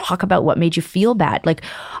got to talk about what made you feel bad? Like,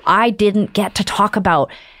 I didn't get to talk about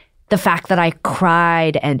the fact that I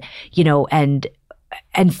cried and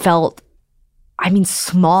felt,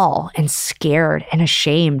 small and scared and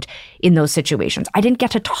ashamed in those situations. I didn't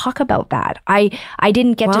get to talk about that. I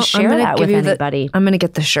didn't get to share that with anybody. I'm going to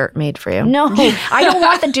get the shirt made for you. No, I don't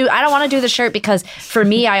want to do the shirt, because for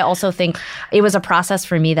me, I also think it was a process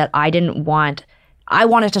for me that I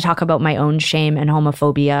wanted to talk about my own shame and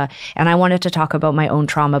homophobia, and I wanted to talk about my own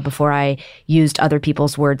trauma before I used other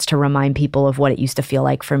people's words to remind people of what it used to feel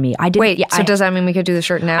like for me. Does that mean we could do the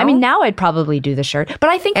shirt now? I mean, now I'd probably do the shirt, but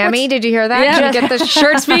I think Emmy, did you hear that? Yeah. Get the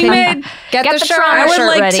Shirt's being made. Get the shirt. trauma I would shirt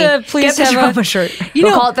like ready. to please Get the have trauma shirt.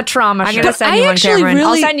 We'll call it the trauma I'm shirt. going to send I you one, actually Cameron.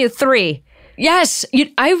 really- I'll send you 3. Yes,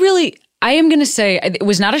 I am going to say it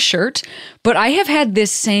was not a shirt, but I have had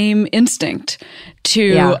this same instinct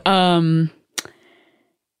to,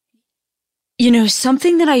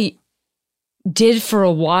 something that I did for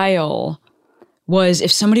a while was,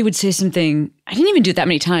 if somebody would say something, I didn't even do it that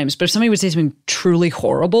many times, but if somebody would say something truly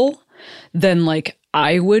horrible, then like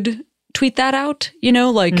I would tweet that out, take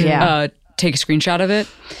a screenshot of it.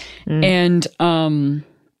 And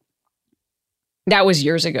that was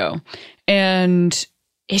years ago. And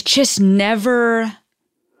it just never,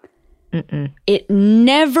 it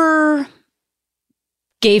never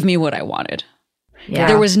gave me what I wanted. Yeah.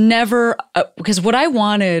 There was never, because what I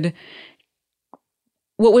wanted,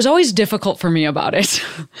 what was always difficult for me about it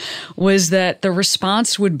was that the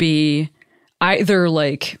response would be either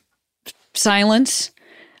like silence,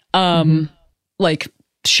 like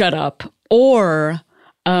shut up, or,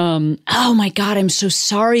 oh my God, I'm so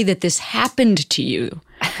sorry that this happened to you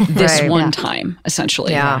this one time,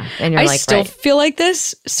 essentially. Yeah. And you're I like, still feel like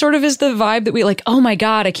this sort of is the vibe that we like, oh my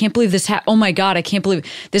God, I can't believe this happened. Oh my God, I can't believe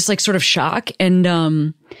this, like sort of shock.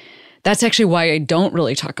 And that's actually why I don't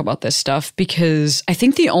really talk about this stuff, because I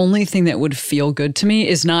think the only thing that would feel good to me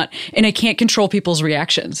is not, and I can't control people's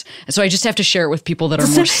reactions. So I just have to share it with people that are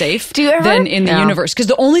more safe than in the universe. Because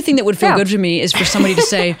the only thing that would feel good to me is for somebody to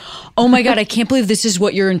say, oh my God, I can't believe this is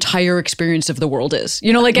what your entire experience of the world is.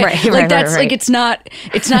 You know, like, like it's not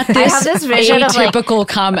this, I have this vision of atypical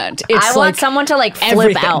comment. It's I want someone to like flip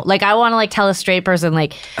everything. out. Like I want to like tell a straight person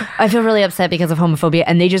like, I feel really upset because of homophobia,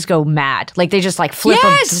 and they just go mad. Like they just like flip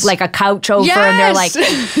like a couch over, and they're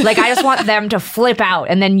like I just want them to flip out,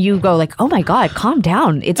 and then you go like, oh my God, calm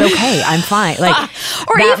down, it's okay, I'm fine. Like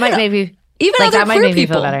or that even, might maybe. Even like, other that might queer make me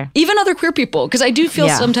feel people, better. Even other queer people, because I do feel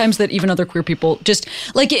sometimes that even other queer people just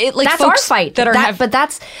like it. Like that's folks our fight. That are but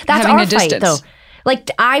that's having our a distance. fight though. Like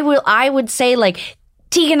I would say like,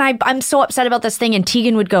 Tegan, I'm so upset about this thing, and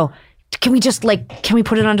Tegan would go, can we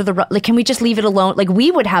put it under the rug? Like, can we just leave it alone? Like,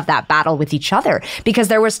 we would have that battle with each other, because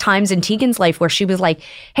there was times in Tegan's life where she was like,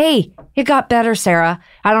 hey, it got better, Sarah.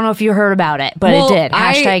 I don't know if you heard about it, but it did.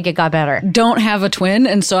 Hashtag it got better. Don't have a twin,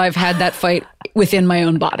 and so I've had that fight within my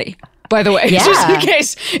own body. By the way, just in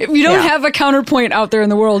case if you don't have a counterpoint out there in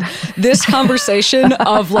the world, this conversation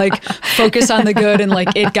of like focus on the good and like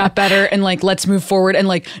it got better and like let's move forward and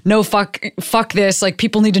like no fuck this, like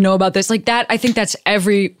people need to know about this, like that. I think that's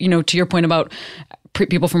every, you know, to your point about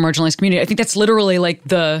people from marginalized community, I think that's literally like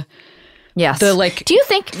the like. Do you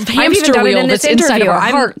think I've even done it in this inside interview? of our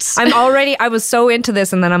hearts. I was so into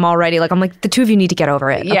this, and then I'm like, the two of you need to get over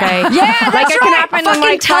it. Okay? Yeah, like that's it right. can happen in Fucking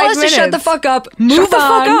like tell 5 us minutes. to shut the fuck up. Move Shut the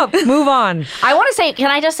on. fuck up. Move on. I want to say, can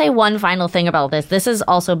I just say one final thing about this? This has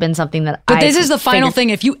also been something that But this is the final thing.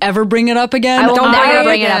 If you ever bring it up again, I will never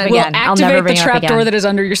bring it up will again. I'll never activate bring the it up trap door again. that is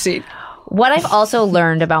under your seat. What I've also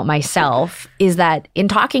learned about myself is that in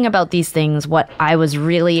talking about these things, what I was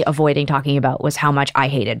really avoiding talking about was how much I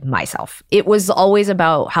hated myself. It was always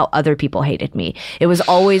about how other people hated me. It was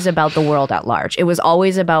always about the world at large. It was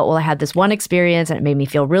always about, well, I had this one experience and it made me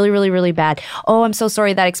feel really, really, really bad. Oh, I'm so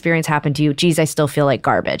sorry that experience happened to you. Geez, I still feel like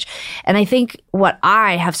garbage. And I think what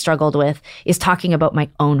I have struggled with is talking about my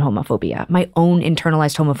own homophobia, my own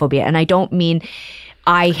internalized homophobia. And I don't mean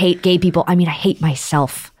I hate gay people. I mean, I hate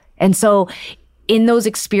myself. And so in those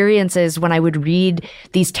experiences, when I would read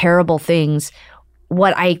these terrible things,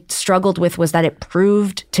 what I struggled with was that it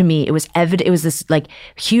proved to me, it was evident, it was this like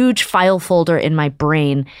huge file folder in my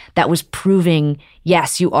brain that was proving,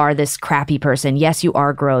 yes, you are this crappy person. Yes, you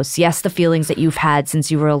are gross. Yes, the feelings that you've had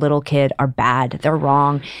since you were a little kid are bad. They're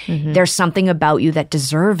wrong. Mm-hmm. There's something about you that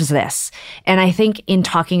deserves this. And I think in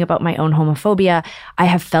talking about my own homophobia, I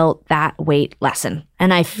have felt that weight lessen.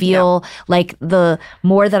 And I feel like the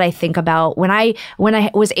more that I think about when I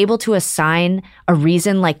was able to assign a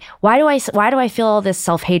reason, like why do I feel all this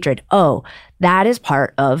self-hatred? Oh, that is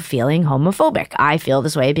part of feeling homophobic. I feel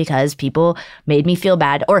this way because people made me feel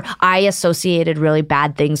bad, or I associated really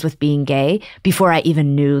bad things with being gay before I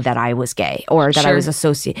even knew that I was gay or that I was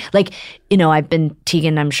associated. Like, you know,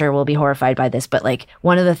 Tegan, I'm sure will be horrified by this, but like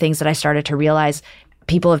one of the things that I started to realize,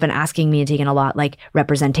 people have been asking me and Tegan a lot, like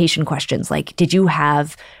representation questions. Like, did you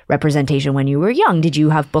have representation when you were young? Did you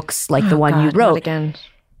have books like the one you wrote? Again.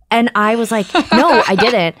 And I was like, no, I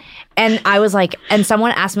didn't. And I was like, and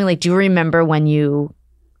someone asked me, like, do you remember when you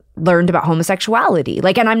learned about homosexuality?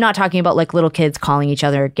 Like, and I'm not talking about like little kids calling each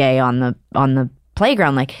other gay on the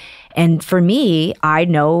playground. Like, and for me, I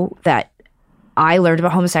know that I learned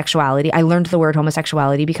about homosexuality. I learned the word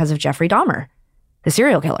homosexuality because of Jeffrey Dahmer, the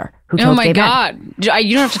serial killer who killed gay men. God.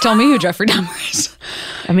 You don't have to tell me who Jeffrey Dahmer is.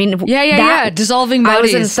 I mean, dissolving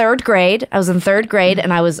bodies. I was in third grade,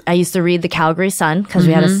 and I used to read the Calgary Sun because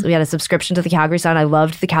we had a subscription to the Calgary Sun. I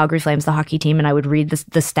loved the Calgary Flames, the hockey team, and I would read the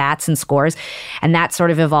stats and scores, and that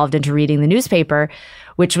sort of evolved into reading the newspaper,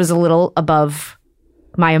 which was a little above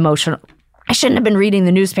my emotional. I shouldn't have been reading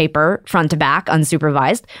the newspaper front to back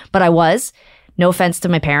unsupervised, but I was. No offense to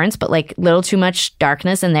my parents, but like little too much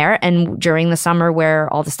darkness in there. And during the summer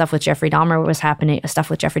where all the stuff with Jeffrey Dahmer was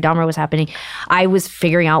happening, I was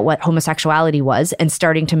figuring out what homosexuality was and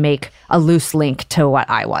starting to make a loose link to what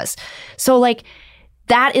I was. So like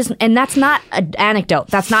that is, and that's not an anecdote.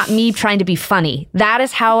 That's not me trying to be funny. That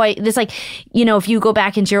is how you know, if you go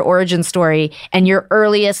back into your origin story and your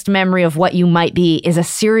earliest memory of what you might be is a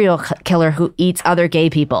serial killer who eats other gay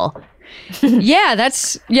people. Yeah,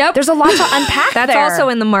 there's a lot to unpack That's there. also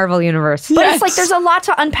in the Marvel universe. But it's like there's a lot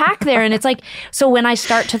to unpack there. And it's like, so when I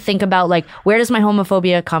start to think about like, where does my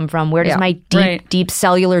homophobia come from? Where does my deep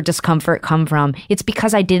cellular discomfort come from? It's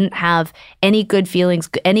because I didn't have any good feelings,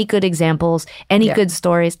 any good examples, any good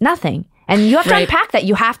stories, nothing. And you have to unpack that.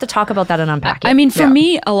 You have to talk about that and unpack it. I mean, for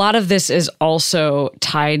me, a lot of this is also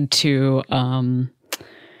tied to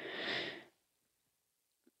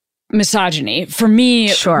misogyny. For me,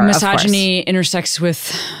 Sure, of misogyny intersects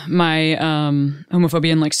with my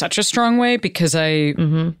homophobia in like such a strong way because I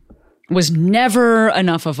was never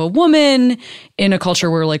enough of a woman in a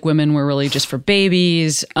culture where like women were really just for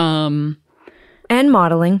babies. And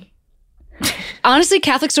modeling. Honestly,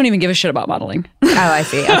 Catholics don't even give a shit about modeling. Oh, I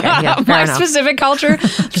see. Okay, yeah, fair My enough. specific culture,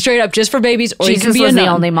 straight up just for babies, or Jesus you can be was a the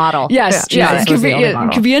nun. only model. Yes, Yeah, yeah, Jesus was the only model.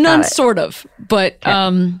 it could be a nun, Got it. sort of. But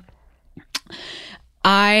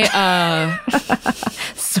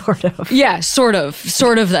Sort of. yeah, sort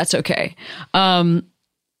of. That's okay. I'm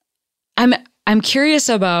curious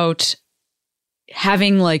about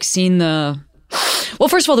having like seen the. Well,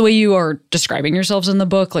 first of all, the way you are describing yourselves in the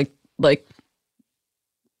book, like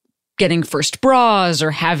getting first bras or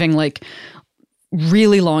having like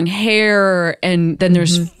really long hair, and then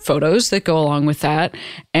there's photos that go along with that,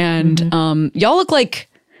 and y'all look like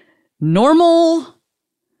normal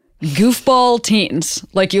goofball teens.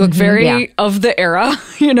 Like you look very of the era,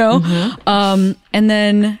 you know? And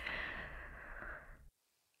then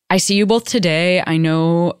I see you both today. I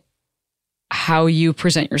know how you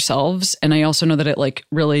present yourselves, and I also know that it like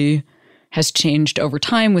really has changed over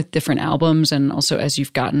time with different albums and also as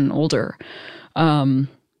you've gotten older.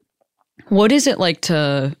 What is it like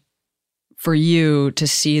for you to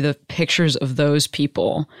see the pictures of those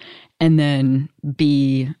people and then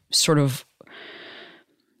be sort of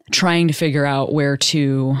trying to figure out where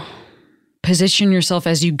to position yourself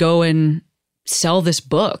as you go and sell this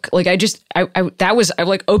book? Like I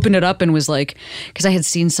like opened it up and was like, because I had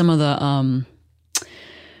seen some of the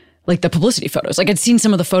like the publicity photos. Like I'd seen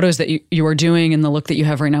some of the photos that you are doing and the look that you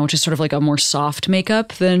have right now, which is sort of like a more soft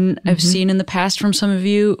makeup than I've seen in the past from some of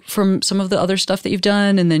you, from some of the other stuff that you've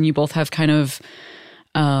done. And then you both have kind of,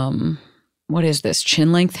 what is this,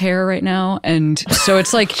 chin length hair right now? And so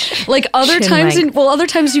it's like other Chin times, length. other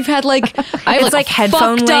times you've had like, I have It's like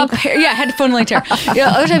headphone fucked up length. hair. Yeah, headphone length hair. Yeah,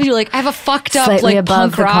 other times you're like, I have a fucked up Slightly like above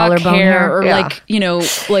punk the rock collarbone hair. or Yeah. like, you know,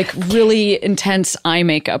 like really intense eye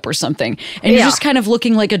makeup or something. And you're Yeah. just kind of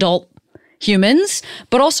looking like adult humans,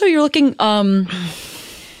 but also you're looking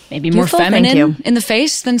maybe more Youthful, thank feminine you. in the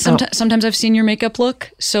face than sometimes I've seen your makeup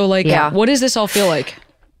look. So like, Yeah. what does this all feel like?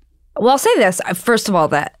 Well, I'll say this. First of all,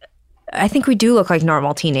 that I think we do look like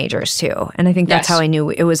normal teenagers too. And I think that's Yes. how I knew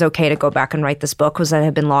it was okay to go back and write this book, was that it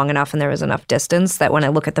had been long enough and there was enough distance that when I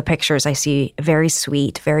look at the pictures, I see very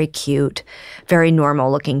sweet, very cute, very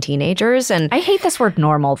normal looking teenagers. And I hate this word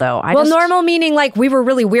normal though. normal meaning like we were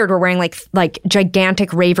really weird. We're wearing like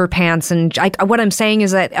gigantic raver pants. And what I'm saying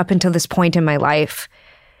is that up until this point in my life,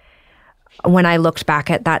 when I looked back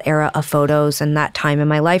at that era of photos and that time in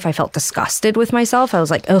my life, I felt disgusted with myself. I was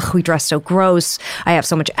like, ugh, we dress so gross. I have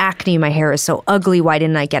so much acne. My hair is so ugly. Why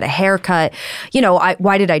didn't I get a haircut? You know,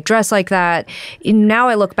 why did I dress like that? And now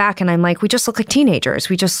I look back and I'm like, we just look like teenagers.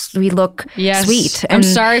 We look sweet. I'm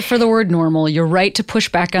sorry for the word normal. You're right to push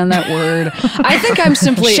back on that word. I think I'm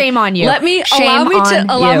simply Shame on you. allow Shame me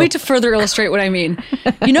on you. to further illustrate what I mean.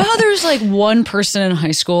 You know how there's like one person in high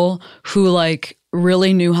school who like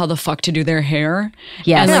really knew how the fuck to do their hair?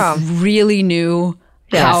 Yes. And Yeah. like really knew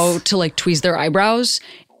how to like tweeze their eyebrows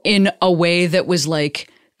in a way that was like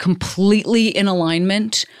completely in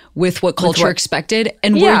alignment with what culture expected,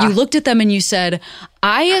 and where Yeah. you looked at them and you said,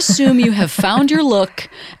 I assume you have found your look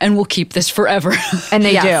and will keep this forever. And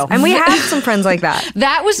they do. And we had some friends like that.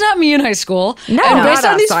 That was not me in high school. No, and based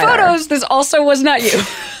not on these us either. photos, this also was not you.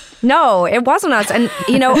 No, it wasn't us. And,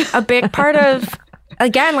 you know, a big part of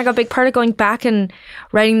going back and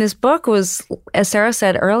writing this book was, as Sarah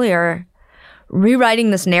said earlier, rewriting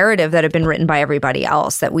this narrative that had been written by everybody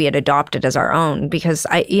else that we had adopted as our own. Because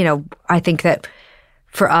I think that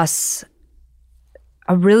for us,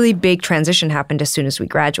 a really big transition happened as soon as we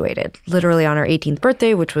graduated. Literally on our 18th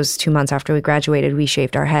birthday, which was 2 months after we graduated, we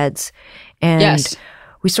shaved our heads. And Yes.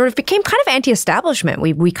 we sort of became kind of anti-establishment.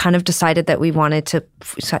 We kind of decided that we wanted to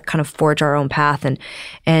kind of forge our own path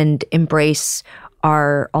and embrace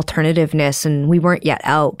our alternativeness. And we weren't yet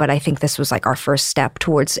out, but I think this was like our first step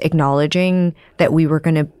towards acknowledging that we were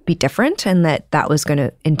going to be different and that was going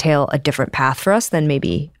to entail a different path for us than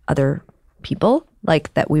maybe other people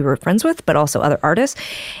like that we were friends with, but also other artists.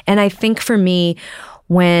 And I think for me,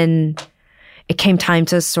 when it came time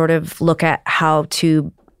to sort of look at how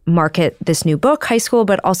to market this new book, High School,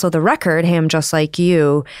 but also the record, Hey, I'm Just Like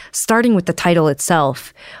You, starting with the title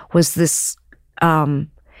itself, was this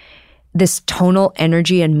tonal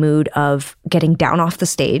energy and mood of getting down off the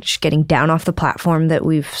stage, getting down off the platform that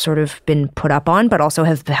we've sort of been put up on, but also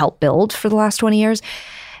have helped build for the last 20 years,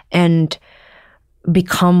 and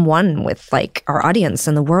become one with like our audience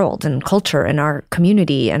and the world and culture and our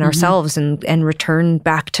community and ourselves, and return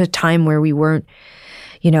back to time where we weren't,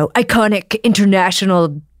 iconic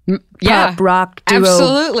international pop rock duo,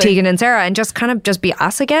 absolutely. Tegan and Sara, and just kind of just be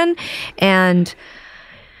us again. And,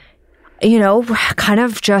 kind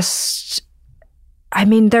of just,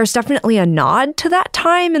 there's definitely a nod to that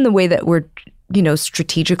time in the way that we're,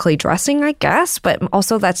 strategically dressing, I guess, but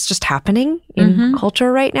also that's just happening in culture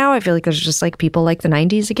right now. I feel like there's just like people like the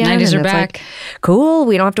 90s again. 90s and are it's back. like, cool.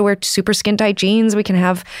 We don't have to wear super skin tight jeans. We can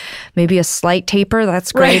have maybe a slight taper.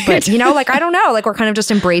 That's great. Right. But, I don't know, like we're kind of just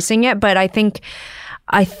embracing it. But I think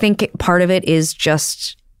part of it is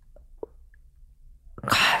just,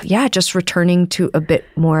 just returning to a bit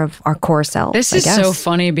more of our core self. This is so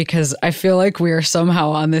funny because I feel like we are somehow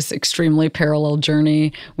on this extremely parallel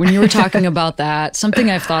journey. When you were talking about that, something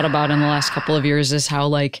I've thought about in the last couple of years is how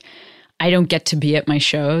like I don't get to be at my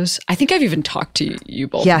shows. I think I've even talked to you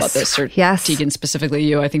both about this, or Tegan, specifically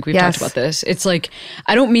you. I think we've talked about this. It's like,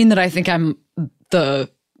 I don't mean that I think I'm the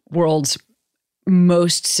world's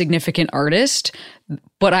most significant artist,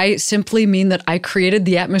 but I simply mean that I created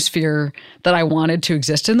the atmosphere that I wanted to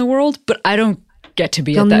exist in the world, but I don't get to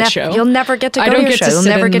be at that show. You'll never get to go to your show. You'll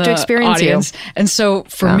never get to experience audience. And so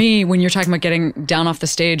for me, when you're talking about getting down off the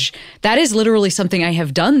stage, that is literally something I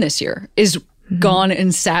have done this year, is gone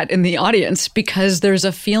and sat in the audience, because there's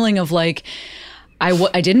a feeling of like,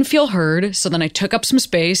 I didn't feel heard, so then I took up some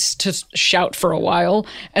space to shout for a while,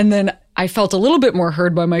 and then I felt a little bit more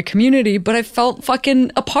heard by my community, but I felt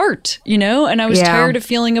fucking apart, and I was tired of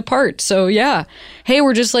feeling apart. So hey,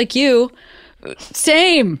 we're just like you.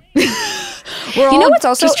 Same. We're all what's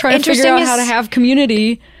also just trying to figure out how to have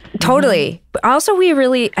community. Totally. But also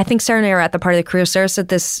I think Sara and I are at the part of the career. Sara said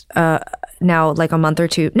this now like a month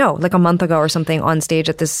ago or something on stage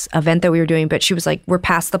at this event that we were doing. But she was like, we're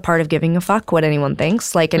past the part of giving a fuck what anyone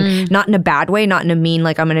thinks. Like, and not in a bad way, not in a mean,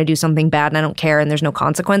 like I'm going to do something bad and I don't care and there's no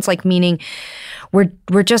consequence. Like meaning we're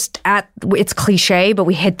just it's cliche, but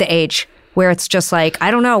we hit the age where it's just like,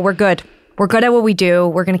 I don't know, we're good. We're good at what we do.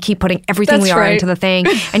 We're going to keep putting everything we are into the thing.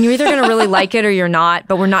 And you're either going to really like it or you're not,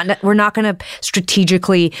 but we're not going to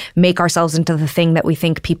strategically make ourselves into the thing that we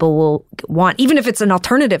think people will want, even if it's an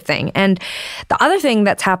alternative thing. And the other thing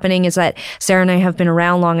that's happening is that Sara and I have been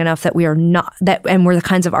around long enough that we are not that, and we're the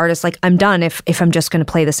kinds of artists like, I'm done if I'm just going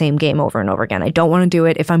to play the same game over and over again. I don't want to do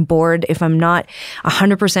it. If I'm bored, if I'm not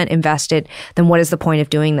 100% invested, then what is the point of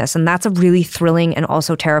doing this? And that's a really thrilling and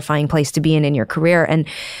also terrifying place to be in your career. And,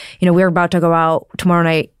 we're about to go out tomorrow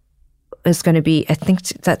night. Is going to be, I think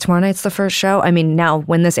that tomorrow night's the first show. I mean, now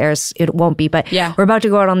when this airs, it won't be, but we're about to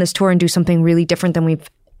go out on this tour and do something really different than we've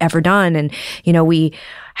ever done. And, we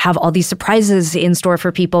have all these surprises in store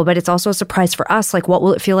for people, but it's also a surprise for us. Like, what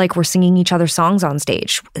will it feel like we're singing each other's songs on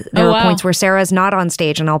stage? There are points where Sara's not on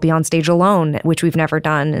stage and I'll be on stage alone, which we've never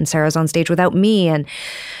done. And Sara's on stage without me. And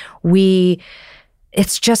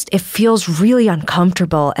it feels really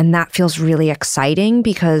uncomfortable, and that feels really exciting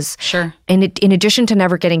because in addition to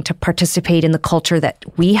never getting to participate in the culture that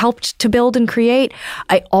we helped to build and create,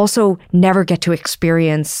 I also never get to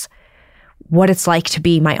experience what it's like to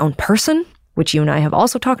be my own person, which you and I have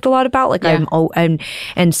also talked a lot about. Like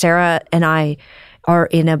and Sara and I are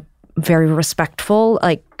in a very respectful,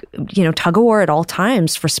 like, tug of war at all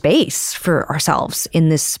times for space for ourselves in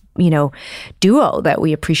this, duo that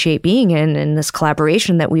we appreciate being in and this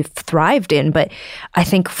collaboration that we've thrived in. But I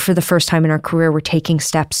think for the first time in our career, we're taking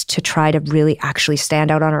steps to try to really actually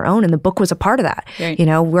stand out on our own. And the book was a part of that. Right.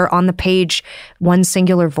 We're on the page, one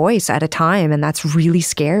singular voice at a time. And that's really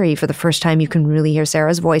scary. For the first time, you can really hear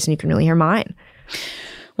Sara's voice and you can really hear mine.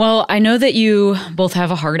 Well, I know that you both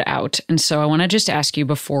have a hard out. And so I want to just ask you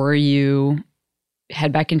before you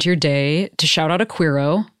head back into your day to shout out a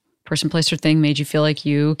queero, person, place, or thing made you feel like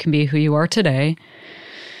you can be who you are today.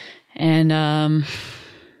 And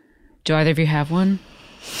do either of you have one?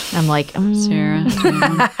 I'm like, Sara.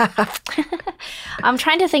 I'm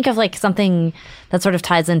trying to think of like something that sort of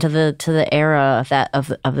ties into the era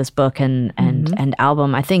of this book and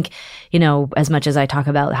album. I think, as much as I talk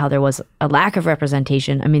about how there was a lack of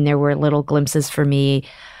representation, I mean, there were little glimpses for me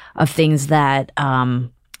of things that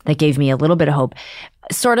that gave me a little bit of hope.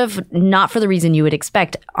 Sort of not for the reason you would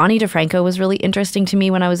expect. Ani DeFranco was really interesting to me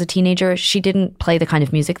when I was a teenager. She didn't play the kind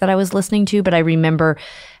of music that I was listening to, but I remember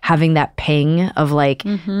having that ping of like,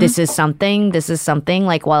 this is something,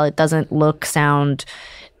 like, while it doesn't look, sound,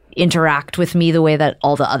 interact with me the way that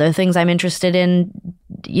all the other things I'm interested in,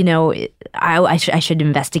 I should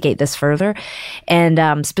investigate this further.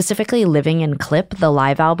 And specifically Living in Clip, the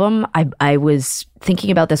live album, I was thinking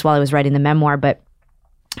about this while I was writing the memoir, but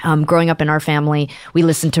growing up in our family, we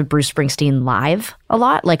listened to Bruce Springsteen live a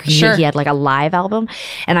lot. Like he had like a live album,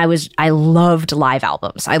 and I loved live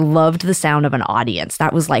albums. I loved the sound of an audience.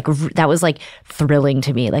 That was like thrilling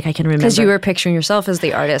to me. Like I can remember because you were picturing yourself as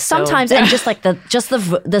the artist sometimes, and just like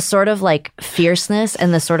the sort of like fierceness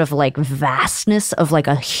and the sort of like vastness of like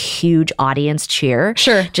a huge audience cheer.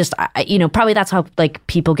 Sure, just probably that's how like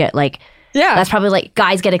people get like. Yeah. That's probably like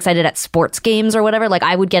guys get excited at sports games or whatever. Like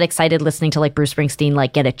I would get excited listening to like Bruce Springsteen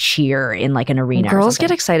like get a cheer in like an arena. Girls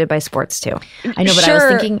get excited by sports too. I know, but I was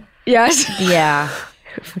thinking yes. Yeah.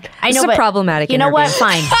 I know, it's but problematic. You know what?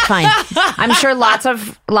 Fine. I'm sure lots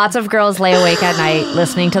of girls lay awake at night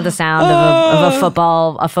listening to the sound of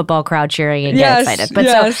a football crowd cheering and get excited.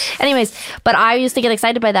 But so, but I used to get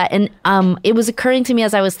excited by that, and it was occurring to me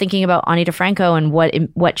as I was thinking about Ani DiFranco and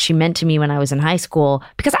what she meant to me when I was in high school,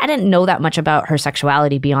 because I didn't know that much about her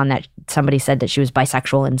sexuality beyond that somebody said that she was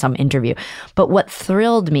bisexual in some interview. But what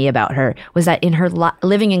thrilled me about her was that in her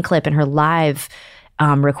Living in Clip, in her live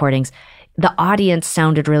recordings, the audience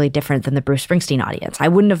sounded really different than the Bruce Springsteen audience. I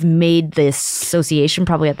wouldn't have made this association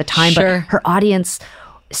probably at the time, but her audience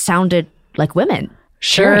sounded like women.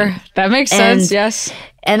 Sure. That makes sense, yes.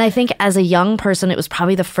 And I think as a young person, it was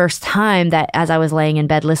probably the first time that as I was laying in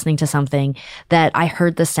bed listening to something that I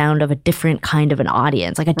heard the sound of a different kind of an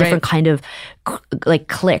audience, like a different kind of like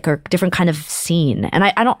click or different kind of scene. And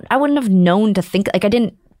I wouldn't have known to think, like I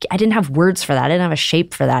didn't have words for that. I didn't have a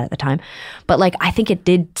shape for that at the time. But like, I think it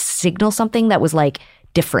did signal something that was like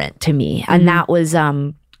different to me. And that was,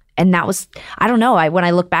 I don't know. When I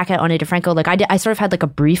look back at Ani DiFranco, like I sort of had like a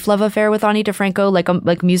brief love affair with Ani DiFranco,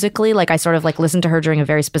 like musically, like I sort of like listened to her during a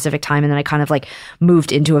very specific time. And then I kind of like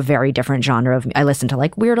moved into a very different genre of, I listened to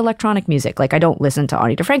like weird electronic music. Like I don't listen to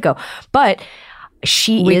Ani DiFranco, but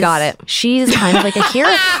we got it. She's kind of like a hero.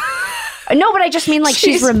 No, but I just mean like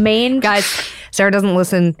she's remained. Guys, Sarah doesn't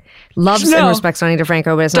loves and respects Ani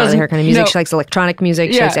DiFranco, but it's not really her kind of music. She likes electronic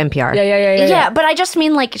music. She likes NPR. Yeah, but I just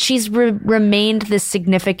mean like she's remained this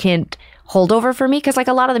significant holdover for me, because like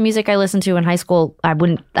a lot of the music I listened to in high school, I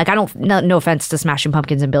wouldn't like, no offense to Smashing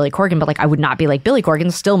Pumpkins and Billy Corgan, but like I would not be like, Billy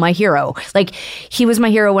Corgan's still my hero. Like he was my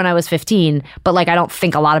hero when I was 15, but like I don't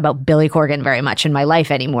think a lot about Billy Corgan very much in my life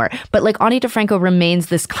anymore. But like Ani DiFranco remains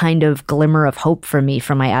this kind of glimmer of hope for me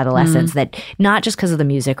from my adolescence, that not just because of the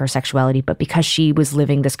music or sexuality, but because she was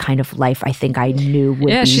living this kind of life I think I knew would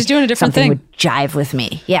be she's doing a different something thing. Would jive with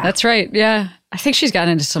me. Yeah. That's right. Yeah. I think she's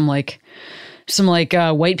gotten into some white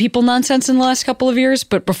people nonsense in the last couple of years.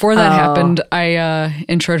 But before that happened, I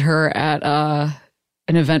introed her at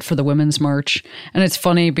an event for the Women's March. And it's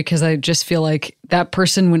funny because I just feel like that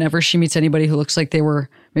person, whenever she meets anybody who looks like they were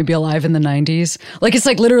maybe alive in the 90s, like it's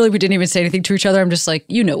like literally we didn't even say anything to each other. I'm just like,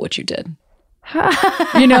 you know what you did.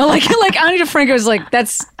 like Ani DiFranco was like,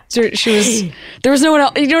 there was no one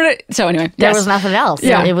else. You know what? So anyway, there was nothing else.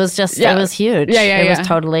 Yeah. It was just, it was huge. It was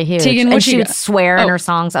totally huge. Tegan, and she would swear in her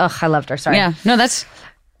songs. Oh, I loved her. Sorry. Yeah. No, that's.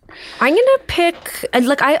 I'm gonna pick.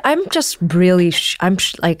 Like I'm just really. I'm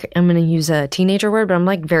gonna use a teenager word, but I'm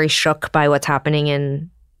like very shook by what's happening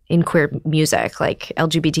in queer music, like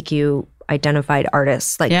LGBTQ identified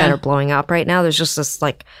artists that are blowing up right now. There's just this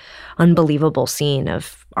like unbelievable scene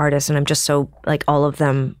of artists, and I'm just so like all of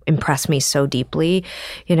them impress me so deeply.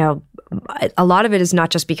 You know, a lot of it is not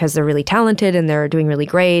just because they're really talented and they're doing really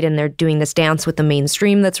great and they're doing this dance with the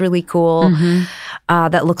mainstream that's really cool,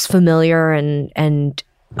 that looks familiar, and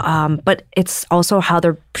but it's also how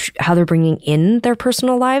they're bringing in their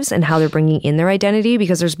personal lives and how they're bringing in their identity,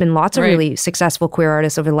 because there's been lots of really successful queer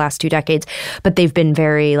artists over the last 2 decades, but they've been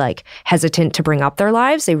very like hesitant to bring up their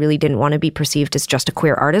lives. They really didn't want to be perceived as just a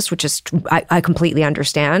queer artist, which is I completely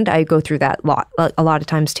understand. I go through that a lot of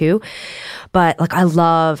times too. But like I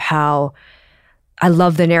love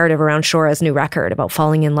the narrative around Shora's new record about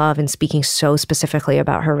falling in love and speaking so specifically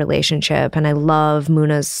about her relationship. And I love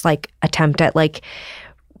Muna's like attempt at like,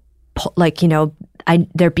 you know,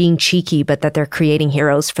 they're being cheeky, but that they're creating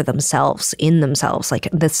heroes for themselves, in themselves, like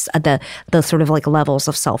this, the sort of like levels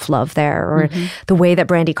of self-love there, or the way that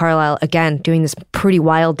Brandi Carlile, again, doing this pretty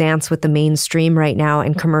wild dance with the mainstream right now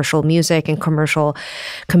in commercial music and commercial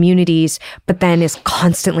communities, but then is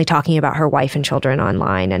constantly talking about her wife and children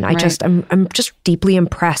online. And I'm just deeply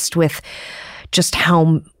impressed with just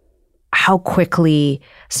how quickly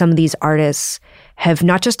some of these artists have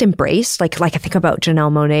not just embraced, like I think about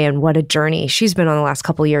Janelle Monáe and what a journey she's been on the last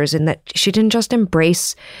couple of years, and that she didn't just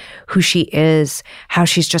embrace who she is, how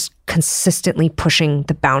she's just consistently pushing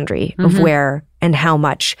the boundary of where and how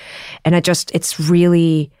much. And it's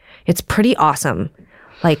pretty awesome.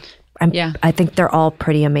 Like, I think they're all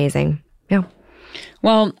pretty amazing. Yeah.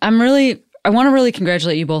 Well, I want to really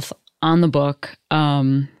congratulate you both on the book.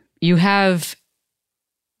 You have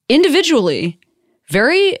individually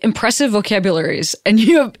very impressive vocabularies, and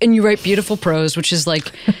you write beautiful prose, which is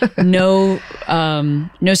like no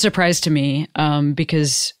surprise to me,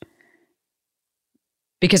 because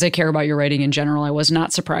I care about your writing in general. I was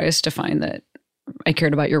not surprised to find that I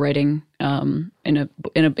cared about your writing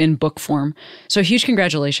in book form. So huge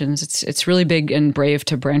congratulations. It's really big and brave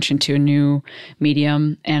to branch into a new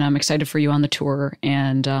medium, and I'm excited for you on the tour.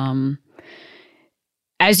 And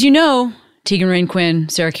as you know, Tegan Rain Quinn,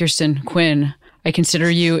 Sarah Kirsten Quinn, I consider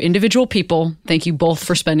you individual people. Thank you both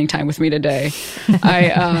for spending time with me today.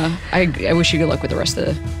 I wish you good luck with the rest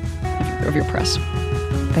of your press.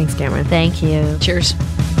 Thanks, Cameron. Thank you. Cheers.